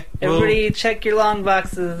 sure. Okay. Everybody, check your long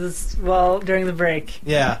boxes during the break.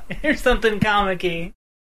 Yeah. Here's something comic-y.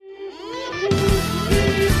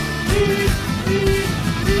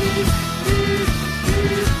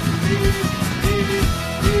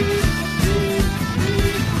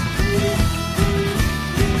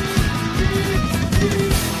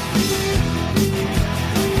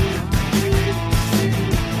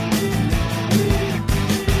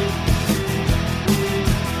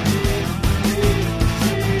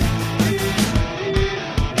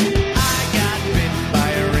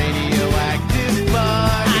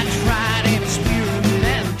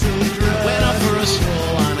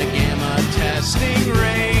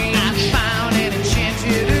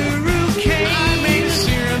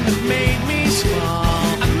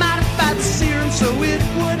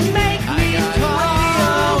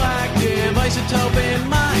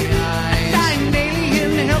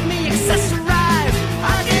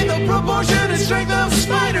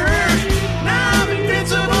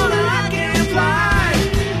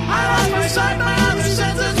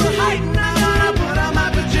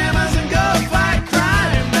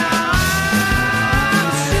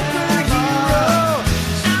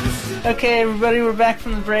 Okay, everybody, we're back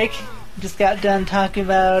from the break. Just got done talking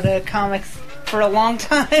about comics for a long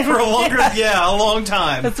time. For a long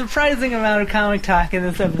time. A surprising amount of comic talk in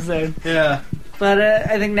this episode. Yeah. But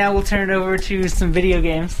I think now we'll turn it over to some video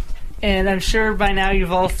games. And I'm sure by now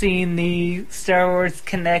you've all seen the Star Wars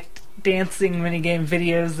Kinect dancing minigame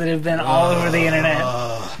videos that have been all over the internet.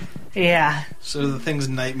 Yeah, So the things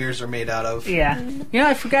nightmares are made out of. yeah. You know,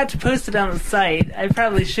 I forgot to post it on the site. I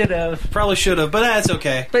probably should have. Probably should have, but that's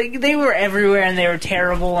okay. But they were everywhere and they were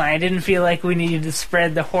terrible, and I didn't feel like we needed to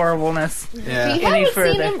spread the horribleness. If Yeah. you Any haven't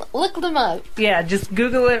further. seen them, look them up. Yeah, just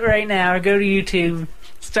Google it right now or go to YouTube.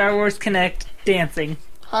 Star Wars Connect dancing.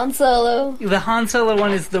 Han Solo. The Han Solo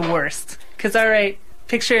one is the worst. Because, alright,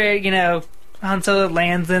 picture, Han Solo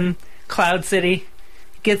lands in Cloud City,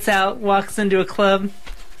 gets out, walks into a club,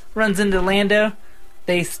 runs into Lando,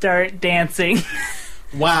 they start dancing.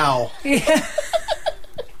 Wow. Yeah.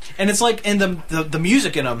 And it's like, and the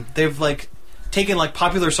music in them, they've like taken like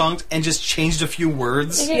popular songs and just changed a few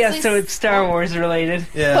words. Yeah, so it's Star Wars related.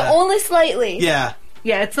 But Yeah. only slightly. Yeah.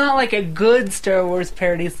 Yeah, it's not like a good Star Wars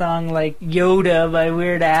parody song like Yoda by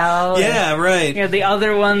Weird Al. Yeah, right. The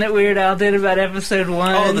other one that Weird Al did about Episode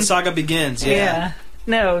 1. Oh, the saga begins. Yeah.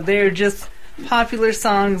 No, they're just popular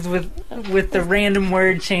songs with the random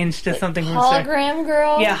word changed to something from Star. Hologram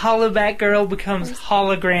Girl. Yeah, Hollowback Girl becomes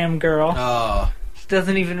Hologram Girl. Oh.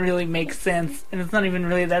 Doesn't even really make sense, and it's not even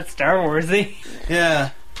really that Star Warsy.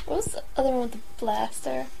 Yeah. What was the other one with the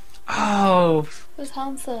blaster? Oh, It was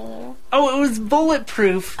Han Solo. it was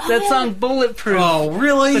Bulletproof. That yeah. song Bulletproof. Oh,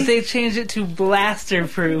 really? But they changed it to Blaster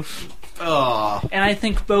Proof. Oh. And I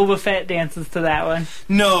think Boba Fett dances to that one.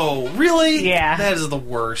 No, really? Yeah. That is the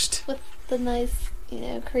worst. With the nice,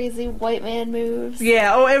 crazy white man moves.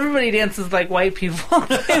 Yeah, everybody dances like white people.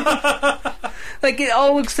 Like, it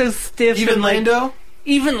all looks so stiff. Even and, like, Lando?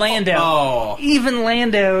 Even Lando. Oh. Even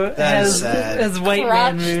Lando That is has sad. has white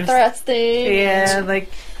Crotch man moves. thrusting. Yeah, like,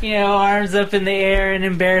 arms up in the air in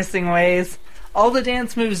embarrassing ways. All the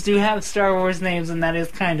dance moves do have Star Wars names, and that is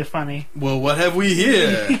kind of funny. Well, what have we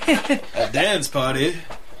here? A dance party.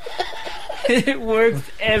 It works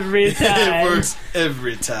every time. It works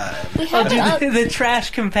every time. We I'll have do it on- the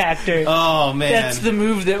trash compactor. Oh, man. That's the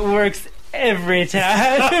move that works every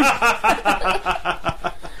time.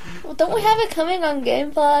 Well, don't we have it coming on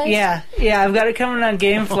Gamefly? yeah, I've got it coming on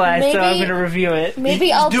Gamefly, so I'm going to review it. Maybe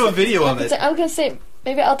You I'll do a video of it. I'm gonna say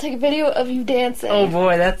maybe I'll take a video of you dancing. Oh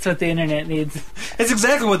boy, that's what the internet needs. It's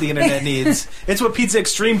exactly what the internet needs. It's what Pizza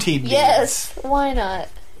Extreme Team needs. Yes. Why not?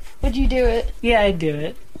 Would you do it? Yeah, I'd do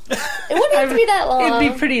it. It wouldn't have to be that long.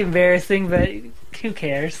 It'd be pretty embarrassing, but who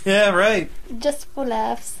cares? Yeah, right. Just for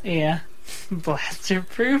laughs. Yeah. Blaster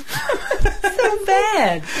proof? So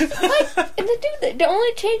bad. And they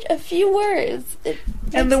only change a few words.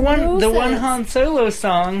 And the one Han Solo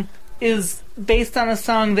song is based on a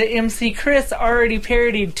song that MC Chris already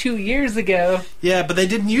parodied 2 years ago. Yeah, but they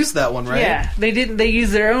didn't use that one, right? Yeah, they didn't. They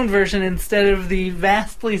used their own version instead of the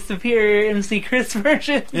vastly superior MC Chris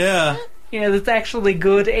version. Yeah. That's actually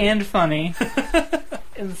good and funny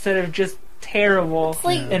instead of just terrible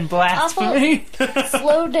like and blasphemy.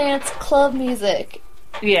 slow dance club music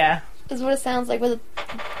Yeah. is what it sounds like with a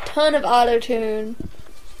ton of auto-tune.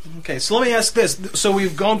 Okay, so let me ask this. So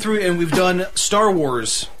we've gone through and we've done Star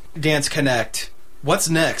Wars Dance Connect. What's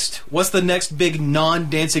next? What's the next big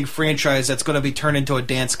non-dancing franchise that's going to be turned into a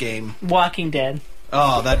dance game? Walking Dead.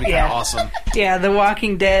 Oh, that'd be kind Yeah. of awesome. Yeah, The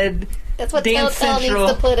Walking Dead. That's what Dance Telltale Central.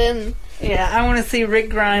 needs to put in. Yeah, I want to see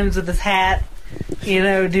Rick Grimes with his hat,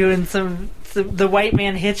 doing some the white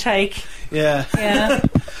man hitchhike. Yeah. Yeah.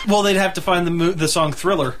 Well, they'd have to find the song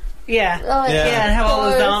Thriller. Yeah. Oh, Yeah, and have all the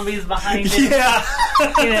course. zombies behind it,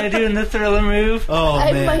 Yeah. doing the Thriller move. Oh,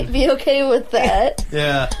 I man. might be okay with that.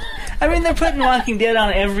 Yeah. I mean, they're putting Walking Dead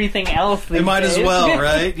on everything else. They these might as days. well,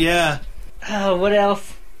 right? Yeah. Oh, what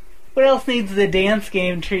else? What else needs the dance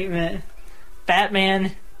game treatment?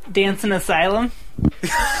 Batman Dancing Asylum.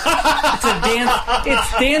 It's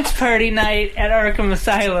dance party night at Arkham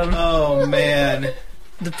Asylum. Oh, man.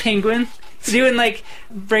 The Penguin doing like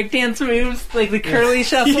breakdance moves, like the curly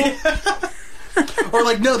shuffle. Or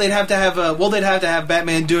like, no, they'd have to have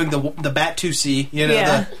Batman doing the Bat 2C,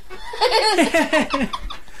 Yeah.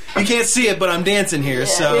 You can't see it, but I'm dancing here,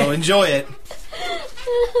 so enjoy it.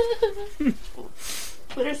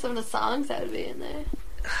 What are some of the songs that would be in there?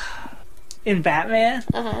 In Batman,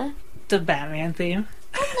 Uh-huh. the Batman theme.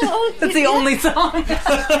 Oh, That's the only song.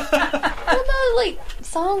 I know, like,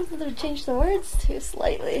 songs that have changed the words to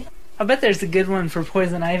slightly. I bet there's a good one for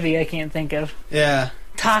Poison Ivy I can't think of. Yeah.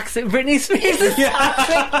 Toxic. Britney Spears is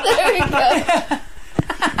toxic. There we go.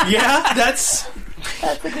 Yeah, that's...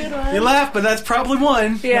 That's a good one. You laugh, but that's probably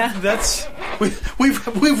one. Yeah. That's...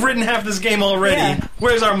 We've written half this game already. Yeah.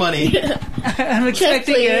 Where's our money? I'm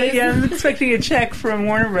expecting please. I'm expecting a check from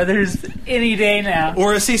Warner Brothers any day now.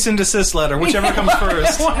 Or a cease and desist letter, whichever comes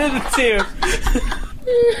first. One of the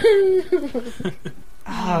two.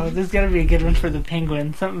 Oh, there's got to be a good one for the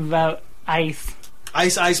Penguin. Something about ice.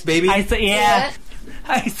 Ice, ice, baby. Ice, yeah.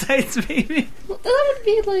 Ice Ice Baby. That would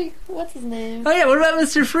be like, what's his name? Oh yeah, what about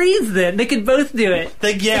Mr. Freeze then? They could both do it.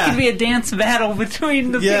 Yeah. It could be a dance battle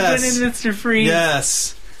between the Yes. Penguin and Mr. Freeze.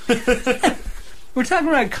 Yes. We're talking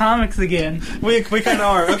about comics again. We kind of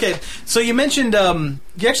are. Okay, so you mentioned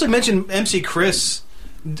you actually mentioned MC Chris,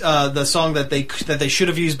 the song that they should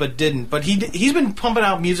have used but didn't. But he's been pumping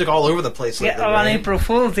out music all over the place lately. Yeah, on right? April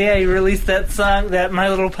Fool's, he released that song, that My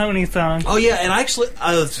Little Pony song. Oh yeah, and I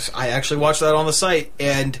actually watched that on the site,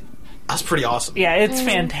 and that's pretty awesome. Yeah, it's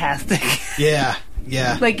fantastic. Yeah,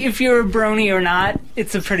 yeah, Like, if you're a brony or not,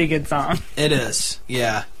 it's a pretty good song. it is.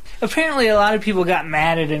 Yeah, Apparently, a lot of people got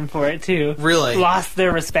mad at him for it, too. Really? Lost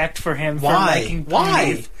their respect for him for Why? liking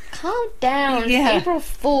ponies. Calm down. Yeah. April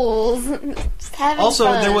Fools. Just having Also,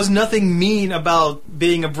 fun. there was nothing mean about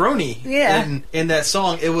being a brony. Yeah. In that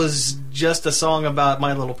song, it was just a song about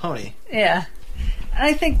My Little Pony. Yeah. And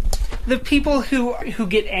I think the people who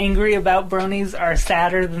get angry about bronies are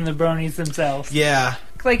sadder than the bronies themselves. Yeah.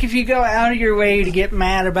 Like, if you go out of your way to get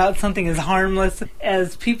mad about something as harmless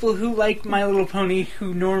as people who like My Little Pony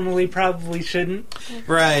who normally probably shouldn't,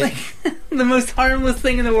 Right. the most harmless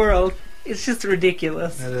thing in the world, it's just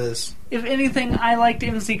ridiculous. It is. If anything, I liked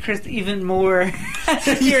MC Chris even more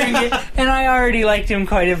after hearing it, and I already liked him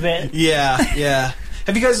quite a bit. Yeah, yeah.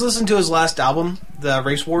 Have you guys listened to his last album, The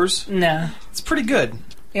Race Wars? No. It's pretty good.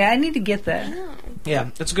 Yeah, I need to get that.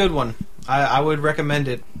 Yeah, it's a good one. I would recommend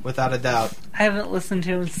it without a doubt. I haven't listened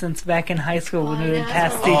to him since back in high school when Oh, we would no.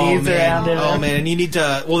 pass Oh CDs man, around it. oh man, and you need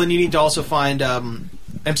to. Well, then you need to also find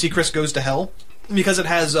MC Chris Goes to Hell, because it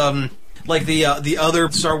has like the other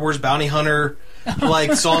Star Wars bounty hunter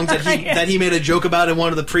like songs that he Yeah. that he made a joke about in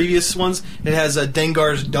one of the previous ones. It has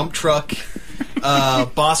Dengar's dump truck,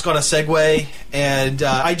 Bosk on a Segway, and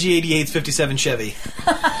IG-88's 57 Chevy,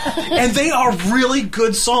 and they are really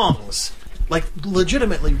good songs. Like,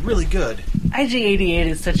 legitimately really good. IG-88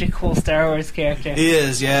 is such a cool Star Wars character. He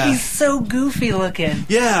is, yeah. He's so goofy looking,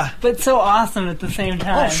 Yeah. but so awesome at the same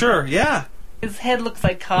time. Oh, sure, yeah. His head looks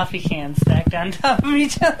like coffee cans stacked on top of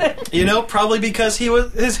each other. You know, probably because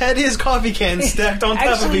his head is coffee cans stacked on top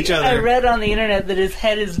of Actually, each other. I read on the internet that his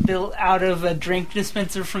head is built out of a drink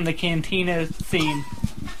dispenser from the Cantina scene.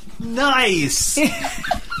 Nice.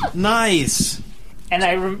 Nice. And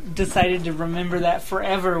I decided to remember that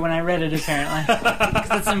forever when I read it, apparently.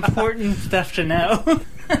 Because it's important stuff to know.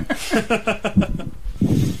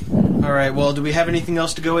 All right, well, do we have anything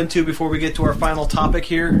else to go into before we get to our final topic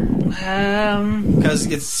here? Because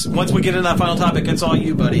it's once we get into that final topic, it's all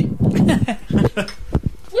you, buddy.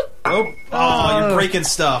 Oh, you're breaking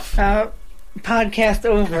stuff. Podcast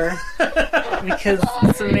over. Because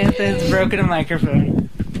Samantha has broken a microphone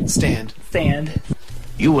Stand. stand.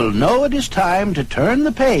 You will know it is time to turn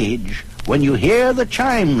the page when you hear the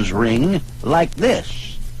chimes ring like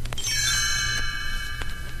this.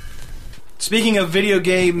 Speaking of video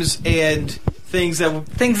games and things that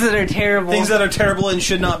are terrible. And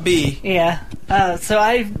should not be. Yeah. So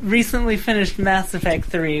I recently finished Mass Effect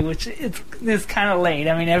 3, which it's kind of late.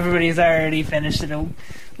 I mean, everybody's already finished it at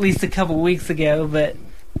least a couple weeks ago, but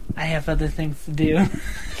I have other things to do.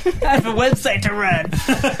 I have a website to run.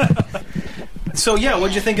 So yeah,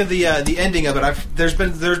 what'd you think of the ending of it? There's been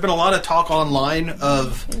a lot of talk online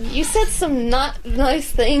of You said some not nice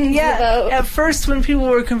things about... At first, when people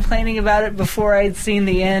were complaining about it before I'd seen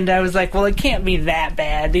the end, I was like, well, it can't be that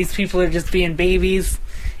bad. These people are just being babies,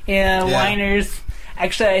 whiners.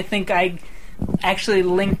 Actually, I think I actually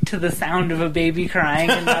linked to the sound of a baby crying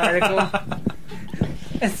in the article.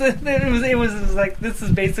 So it was like, this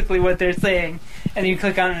is basically what they're saying. And you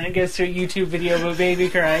click on it and it goes to a YouTube video of a baby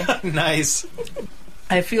crying. nice.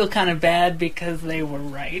 I feel kind of bad because they were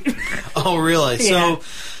right. Oh, really? Yeah.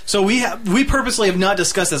 So we purposely have not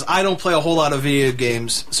discussed this. I don't play a whole lot of video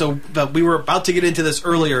games, but we were about to get into this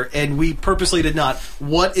earlier, and we purposely did not.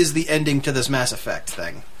 What is the ending to this Mass Effect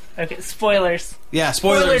thing? Okay, spoilers. Yeah,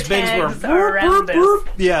 spoilers. Spoiler Big tags are around this.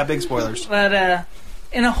 Yeah, big spoilers. But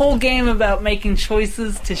in a whole game about making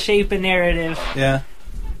choices to shape a narrative, Yeah.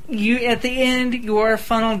 you at the end you are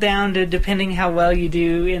funneled down to, depending how well you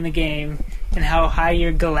do in the game and how high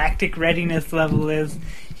your galactic readiness level is,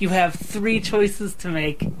 you have 3 choices to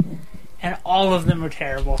make, and all of them are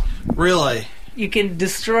terrible. Really? You can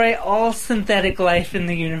destroy all synthetic life in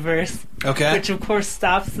the universe, Okay. which of course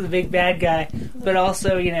stops the big bad guy, but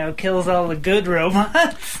also, kills all the good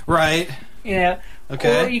robots. Right.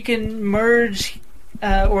 Okay. Or you can merge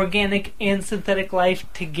organic and synthetic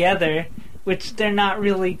life together, which they're not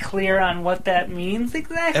really clear on what that means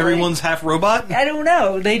exactly. Everyone's half robot? I don't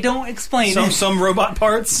know. They don't explain it. Some robot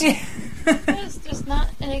parts? There's just not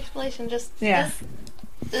an explanation, just Yeah.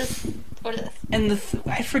 this What is this? And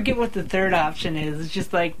I forget what the third option is. It's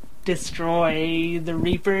just like destroy the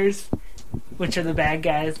Reapers, which are the bad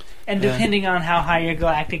guys. And depending on how high your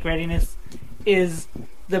galactic readiness is,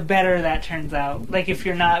 the better that turns out. Like if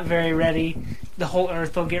you're not very ready, the whole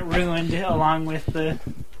Earth will get ruined along with the...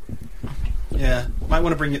 Yeah, might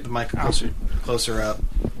want to bring the mic closer up.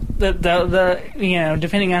 The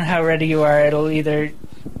depending on how ready you are, it'll either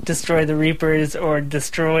destroy the Reapers or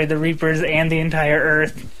destroy the Reapers and the entire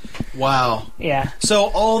Earth. Wow. Yeah. So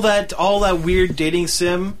all that weird dating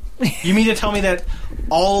sim, you mean to tell me that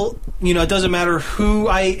it doesn't matter who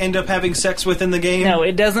I end up having sex with in the game? No,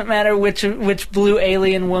 it doesn't matter which blue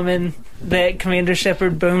alien woman that Commander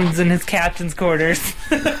Shepard bones in his captain's quarters.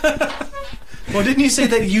 Well, didn't you say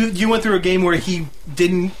that you went through a game where he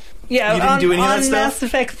didn't? Yeah, you didn't do any of that on stuff? Mass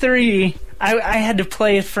Effect 3, I had to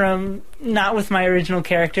play from not with my original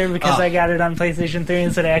character because I got it on PlayStation 3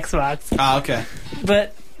 instead of Xbox. Ah, okay.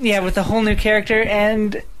 But yeah, with a whole new character,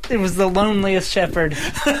 and it was the loneliest Shepard.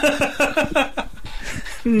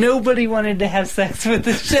 Nobody wanted to have sex with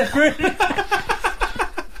the Shepard.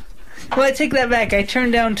 Well, I take that back. I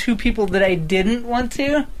turned down 2 people that I didn't want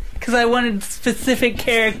to because I wanted specific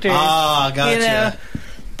characters. Ah, gotcha.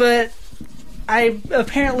 But I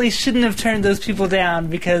apparently shouldn't have turned those people down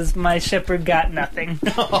because my Shepard got nothing.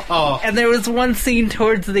 Oh. And there was one scene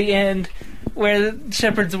towards the end where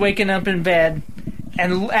Shepard's waking up in bed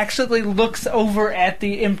and actually looks over at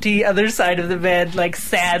the empty other side of the bed, like,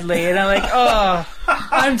 sadly. And I'm like, oh,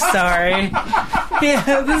 I'm sorry.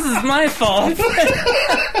 Yeah, this is my fault.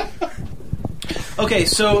 Okay,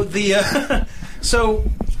 so the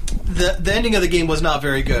ending of the game was not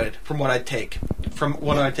very good, from what I take out of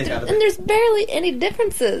it. And there's barely any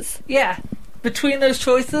differences. Yeah. Between those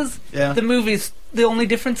choices, Yeah. the only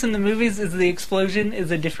difference in the movies is the explosion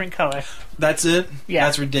is a different color. That's it? Yeah.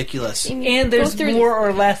 That's ridiculous. And there's more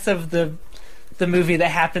or less of the movie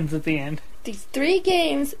that happens at the end. These 3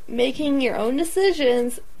 games, making your own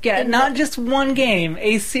decisions. Yeah, not just one game,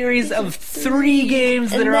 a series of 3 games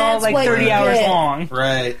that And are all that's like what 30 you hours get. long.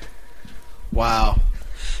 Right. Wow.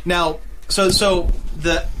 Now, so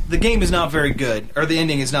the game is not very good, or the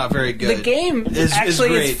ending is not very good. The game is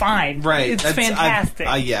is fine. Right. It's fantastic.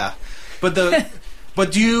 Yeah. But are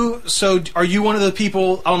you one of the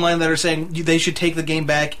people online that are saying they should take the game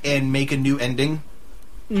back and make a new ending?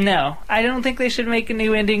 No, I don't think they should make a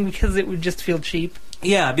new ending because it would just feel cheap.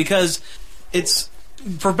 Yeah, because it's,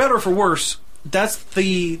 for better or for worse, that's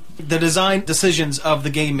the design decisions of the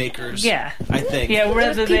game makers. Yeah. I think. Yeah,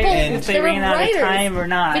 whether people- if they there are ran out of writers. time or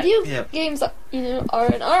not. Video games, are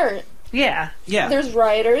an art. Yeah. Yeah. There's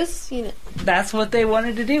writers, That's what they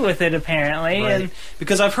wanted to do with it, apparently. Right. And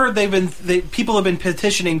Because I've heard people have been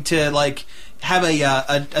petitioning to like have a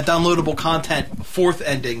downloadable content 4th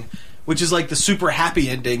ending, which is like the super happy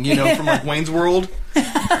ending, from like Wayne's World.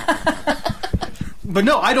 But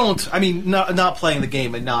no, I don't. I mean, not playing the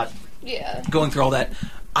game and not going through all that.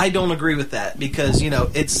 I don't agree with that because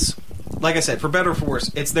it's like I said, for better or for worse,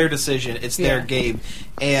 it's their decision, it's their game,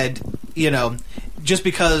 and just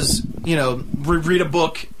because read a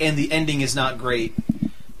book and the ending is not great,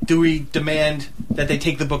 do we demand that they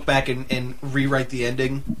take the book back and rewrite the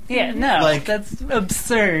ending? yeah, no, Like- that's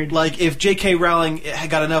absurd. Like if J.K. Rowling had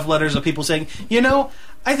got enough letters of people saying,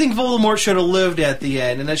 I think Voldemort should have lived at the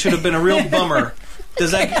end, and that should have been a real bummer.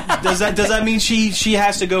 Does that mean she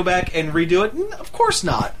has to go back and redo it? Of course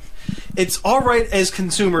not. It's all right as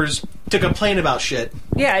consumers to complain about shit,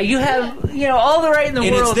 Yeah, you have all the right in the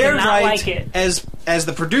and world it's their to not right like it. as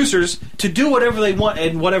the producers to do whatever they want,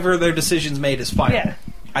 and whatever their decisions made is fine. Yeah.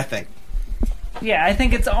 I think. Yeah, I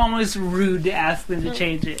think it's almost rude to ask them to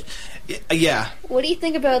change it. Yeah. What do you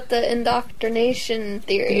think about the indoctrination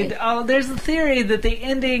theory? There's a theory that the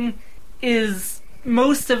ending is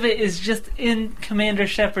most of it is just in Commander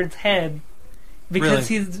Shepard's head because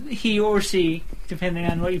he or she, depending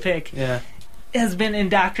on what you pick, Yeah. has been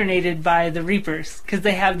indoctrinated by the Reapers because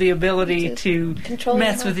they have the ability to control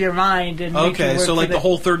mess your with your mind and make you Okay, work so like for the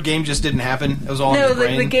whole 3rd game just didn't happen. It was all in No, your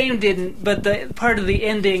brain. the game didn't, but the part of the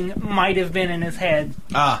ending might have been in his head.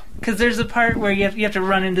 Ah. Because there's a part where you have to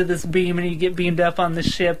run into this beam and you get beamed up on the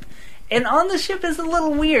ship. And on the ship is a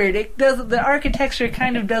little weird. The architecture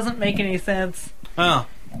kind of doesn't make any sense. Oh.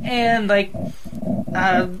 And like,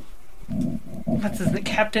 what's his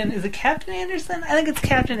name? Is it Captain Anderson? I think it's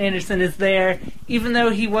Captain Anderson is there, even though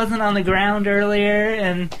he wasn't on the ground earlier,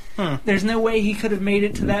 and there's no way he could have made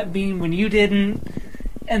it to that beam when you didn't.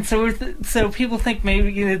 And so people think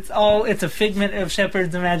maybe it's a figment of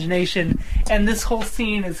Shepard's imagination, and this whole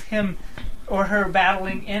scene is him or her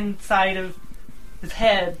battling inside of his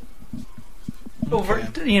head. over,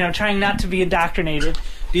 trying not to be indoctrinated.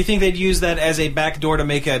 Do you think they'd use that as a backdoor to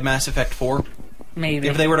make a Mass Effect 4? Maybe.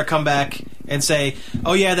 If they were to come back and say,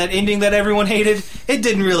 oh yeah, that ending that everyone hated, it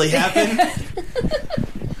didn't really happen.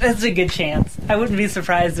 That's a good chance. I wouldn't be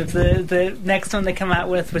surprised if the next one they come out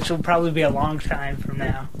with, which will probably be a long time from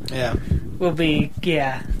now, will be,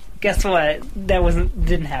 guess what? That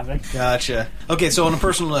didn't happen. Gotcha. Okay, so on a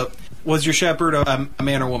personal note, was your shepherd a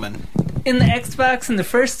man or woman? In the Xbox, in the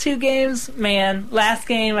first 2 games, man. Last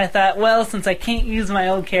game, I thought, well, since I can't use my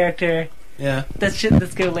old character,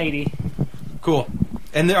 let's go lady. Cool.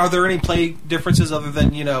 And are there any play differences other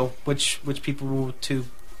than, which people to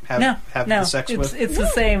have the sex with? It's the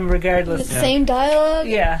same regardless. The same dialogue?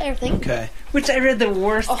 Yeah. Everything. Okay. Which I read the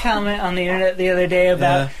worst comment on the internet the other day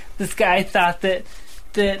about this guy thought that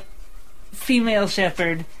female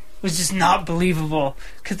shepherd was just not believable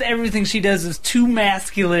because everything she does is too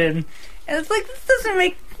masculine. And it's like, this doesn't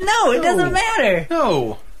make... No, it doesn't matter.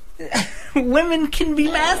 No. Women can be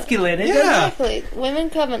masculine. Exactly.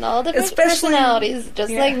 Women come in all different personalities,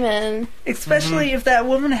 just like men. Especially if that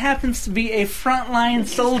woman happens to be a frontline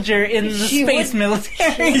soldier in the space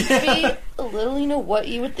military. She would be a little, what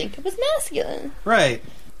you would think of as masculine. Right.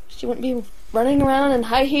 She wouldn't be running around in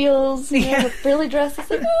high heels, with frilly dresses.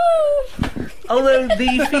 Like, although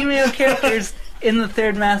the female characters in the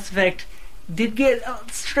third Mass Effect did get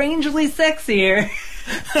strangely sexier.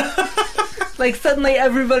 Like, suddenly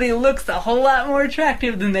everybody looks a whole lot more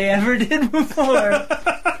attractive than they ever did before.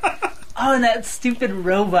 Oh, and that stupid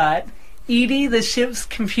robot. Edie, the ship's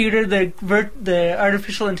computer, the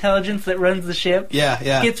artificial intelligence that runs the ship,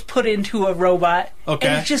 gets put into a robot. Okay.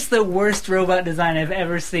 And it's just the worst robot design I've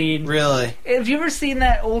ever seen. Really? Have you ever seen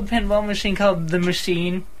that old pinball machine called The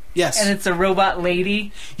Machine? Yes. And it's a robot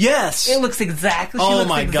lady? Yes! It looks exactly... Oh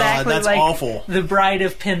my god, that's like awful. The Bride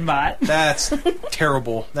of Pinbot. That's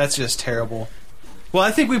terrible. That's just terrible. Well,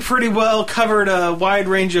 I think we pretty well covered a wide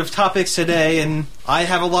range of topics today, and I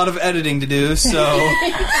have a lot of editing to do, so...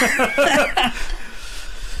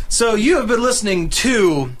 So you have been listening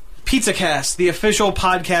to PizzaCast, the official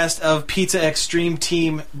podcast of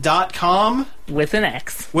PizzaExtremeTeam.com. With an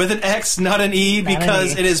X. With an X, not an E,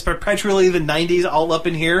 because it is perpetually the 90s all up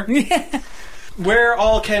in here. Where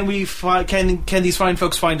all can we can these fine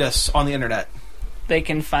folks find us on the internet? They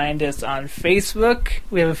can find us on Facebook.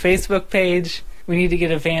 We have a Facebook page. We need to get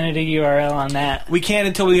a vanity URL on that. We can't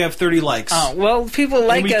until we have 30 likes. Oh, well, people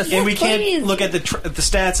like us. And we can't look at the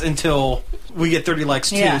stats until we get 30 likes,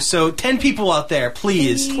 too. Yeah. So 10 people out there,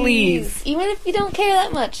 please. Even if you don't care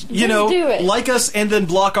that much, do it. Like us and then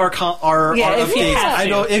block our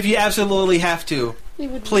updates. If you absolutely have to.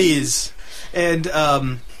 Please. And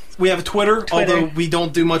we have a Twitter, although we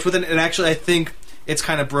don't do much with it. And actually, I think... it's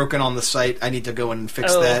kind of broken on the site. I need to go in and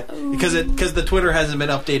fix that because the Twitter hasn't been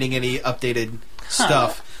updating any updated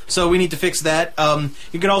stuff. So we need to fix that.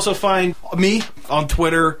 You can also find me on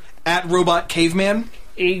Twitter at Robot Caveman.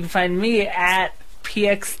 You can find me at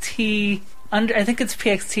PXT I think it's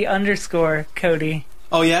PXT _Cody.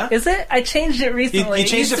 Oh yeah, is it? I changed it recently. You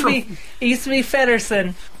changed it used to be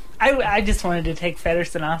Fedderson. I just wanted to take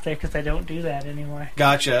Fedderson off there because I don't do that anymore.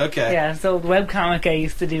 Gotcha, okay. Yeah, it's the old webcomic I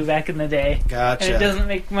used to do back in the day. Gotcha. And it doesn't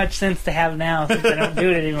make much sense to have now since I don't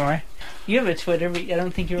do it anymore. You have a Twitter, but I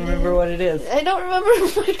don't think you remember what it is. I don't remember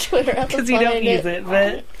my Twitter. Because you don't use it,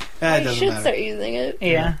 but... I should start using it.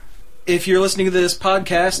 Yeah. If you're listening to this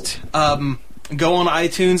podcast, go on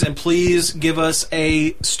iTunes and please give us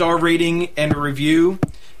a star rating and a review.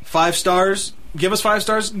 5 stars. Give us 5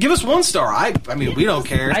 stars. Give us 1 star. I mean, we don't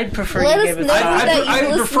care. I'd prefer you give us 5.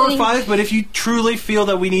 I prefer 5, but if you truly feel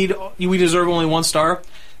that we deserve only 1 star,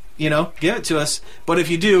 give it to us. But if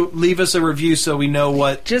you do, leave us a review so we know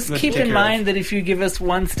what. Just keep in mind that if you give us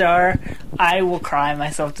 1 star, I will cry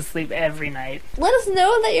myself to sleep every night. Let us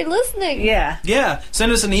know that you're listening. Yeah. Yeah.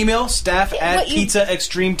 Send us an email,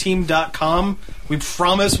 staff@pizzaextremeteam.com. We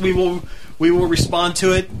promise we will respond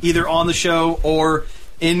to it either on the show or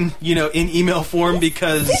in email form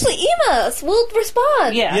because seriously, email us. We'll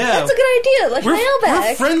respond. Yeah. That's a good idea. Like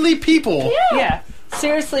mailbag. We're friendly people. Yeah.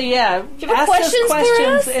 Seriously, yeah. Ask us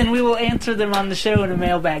questions and we will answer them on the show in a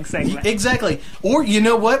mailbag segment. Exactly. Or you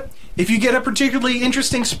know what? If you get a particularly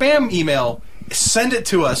interesting spam email, send it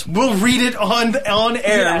to us. We'll read it on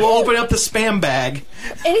air. Yeah. We'll open up the spam bag.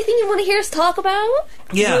 Anything you want to hear us talk about?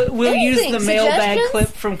 Yeah. We'll use the mailbag clip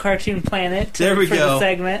from Cartoon Planet for the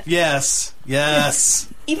segment. Yes.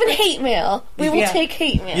 Even hate mail. We will take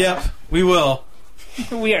hate mail. Yep, we will.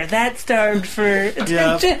 We are that starved for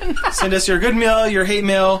attention. Yep. Send us your good mail, your hate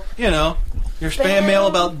mail, your spam mail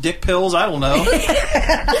about dick pills, I don't know.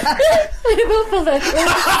 I will fill that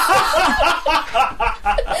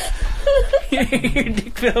Your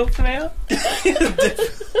Dick Phillips mail?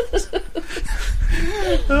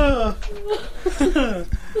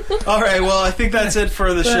 All right, well, I think that's it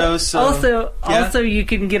for the show. So Also, you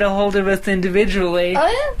can get a hold of us individually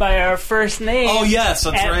by our first name. Oh, yes,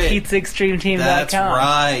 that's at right. PizzaExtremeTeam.com. That's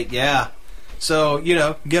right, yeah. So,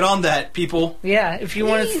 get on that, people. Yeah, if you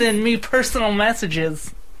want to send me personal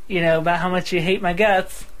messages, about how much you hate my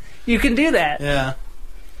guts, you can do that. Yeah.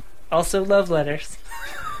 Also, love letters.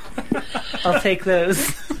 I'll take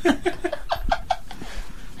those.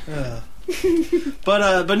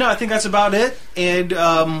 But no, I think that's about it. And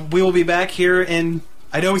we will be back here in...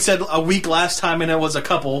 I know we said a week last time, and it was a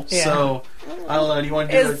couple. Yeah. So, I don't know. Do you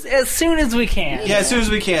want to do it? As soon as we can. Yeah, as soon as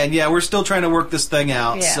we can. Yeah, we're still trying to work this thing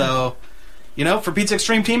out. Yeah. So, for Pizza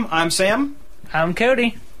Extreme Team, I'm Sam. I'm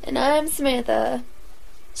Cody. And I'm Samantha.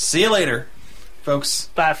 See you later, folks.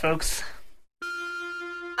 Bye, folks.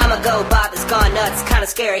 I'm a go bop, it's gone nuts, kinda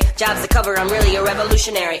scary. Jobs to cover, I'm really a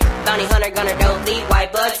revolutionary. Bounty hunter, gunner, don't lead.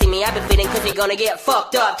 White bug, see me, I've been feeding cause you're gonna get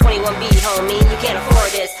fucked up. 21B, homie, you can't afford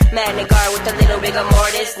this. Magna guard with a little rigor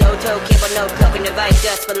mortis. No toe cable, no coping device,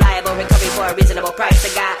 just reliable recovery for a reasonable price. I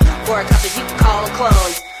got 4 copies you can call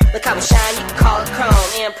clones. Look how we shine, you can call it chrome.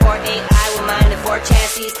 Import AI with mine and 4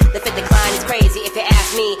 chassis. The fit decline is crazy if you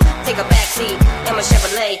ask me. Take a backseat in my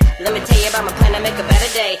Chevrolet. Let me tell you about my plan to make a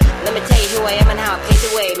better day. Let me tell you who I am and how I paved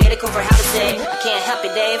the way. Medical for how to say, I can't help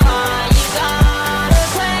it, Dave. You gotta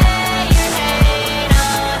play your hate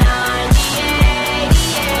on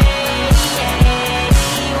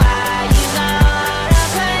why you gotta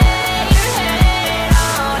play your hate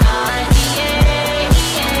on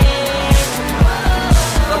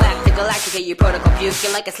Go back to Galactica, you protocol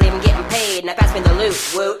puking like a slave and getting paid. Now pass me the loot,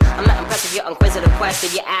 woot. I'm not impressed with your inquisitive quest.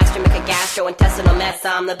 If you ask to make a gastrointestinal mess,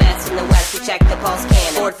 I'm the best in the West. We check the pulse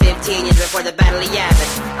cannon. Ford 15 years before the Battle of Yavin.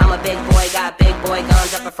 I'm a big boy, got big boy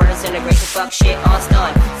guns. I prefer disintegration, fuck shit on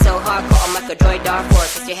stun. So hardcore, I'm like a droid Darfur.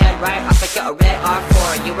 Kiss your head right off like you're a red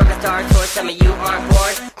R4. You work a Star Tour, some of you aren't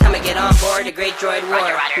bored. Time to get on board, the great droid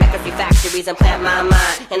war. Make a few factories and plant my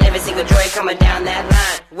mind. And every single droid coming down that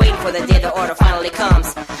line. Waiting for the day the order finally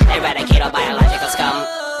comes. Eradicate all biological scum.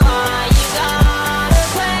 You gotta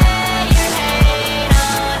play your hate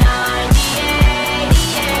on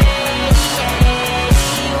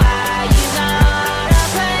why you gotta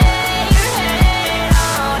play your hate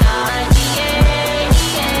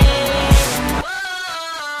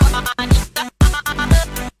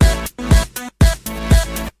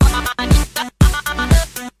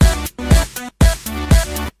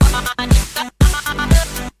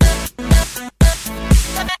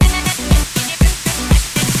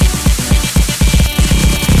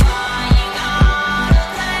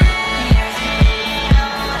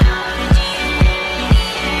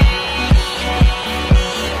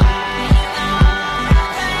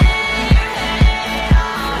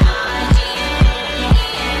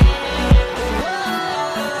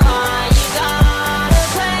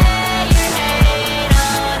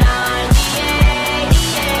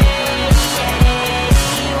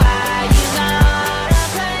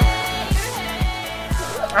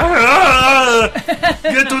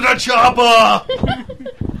Get to the chopper!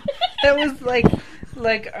 That was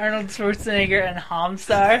like Arnold Schwarzenegger and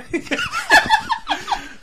Hamstar.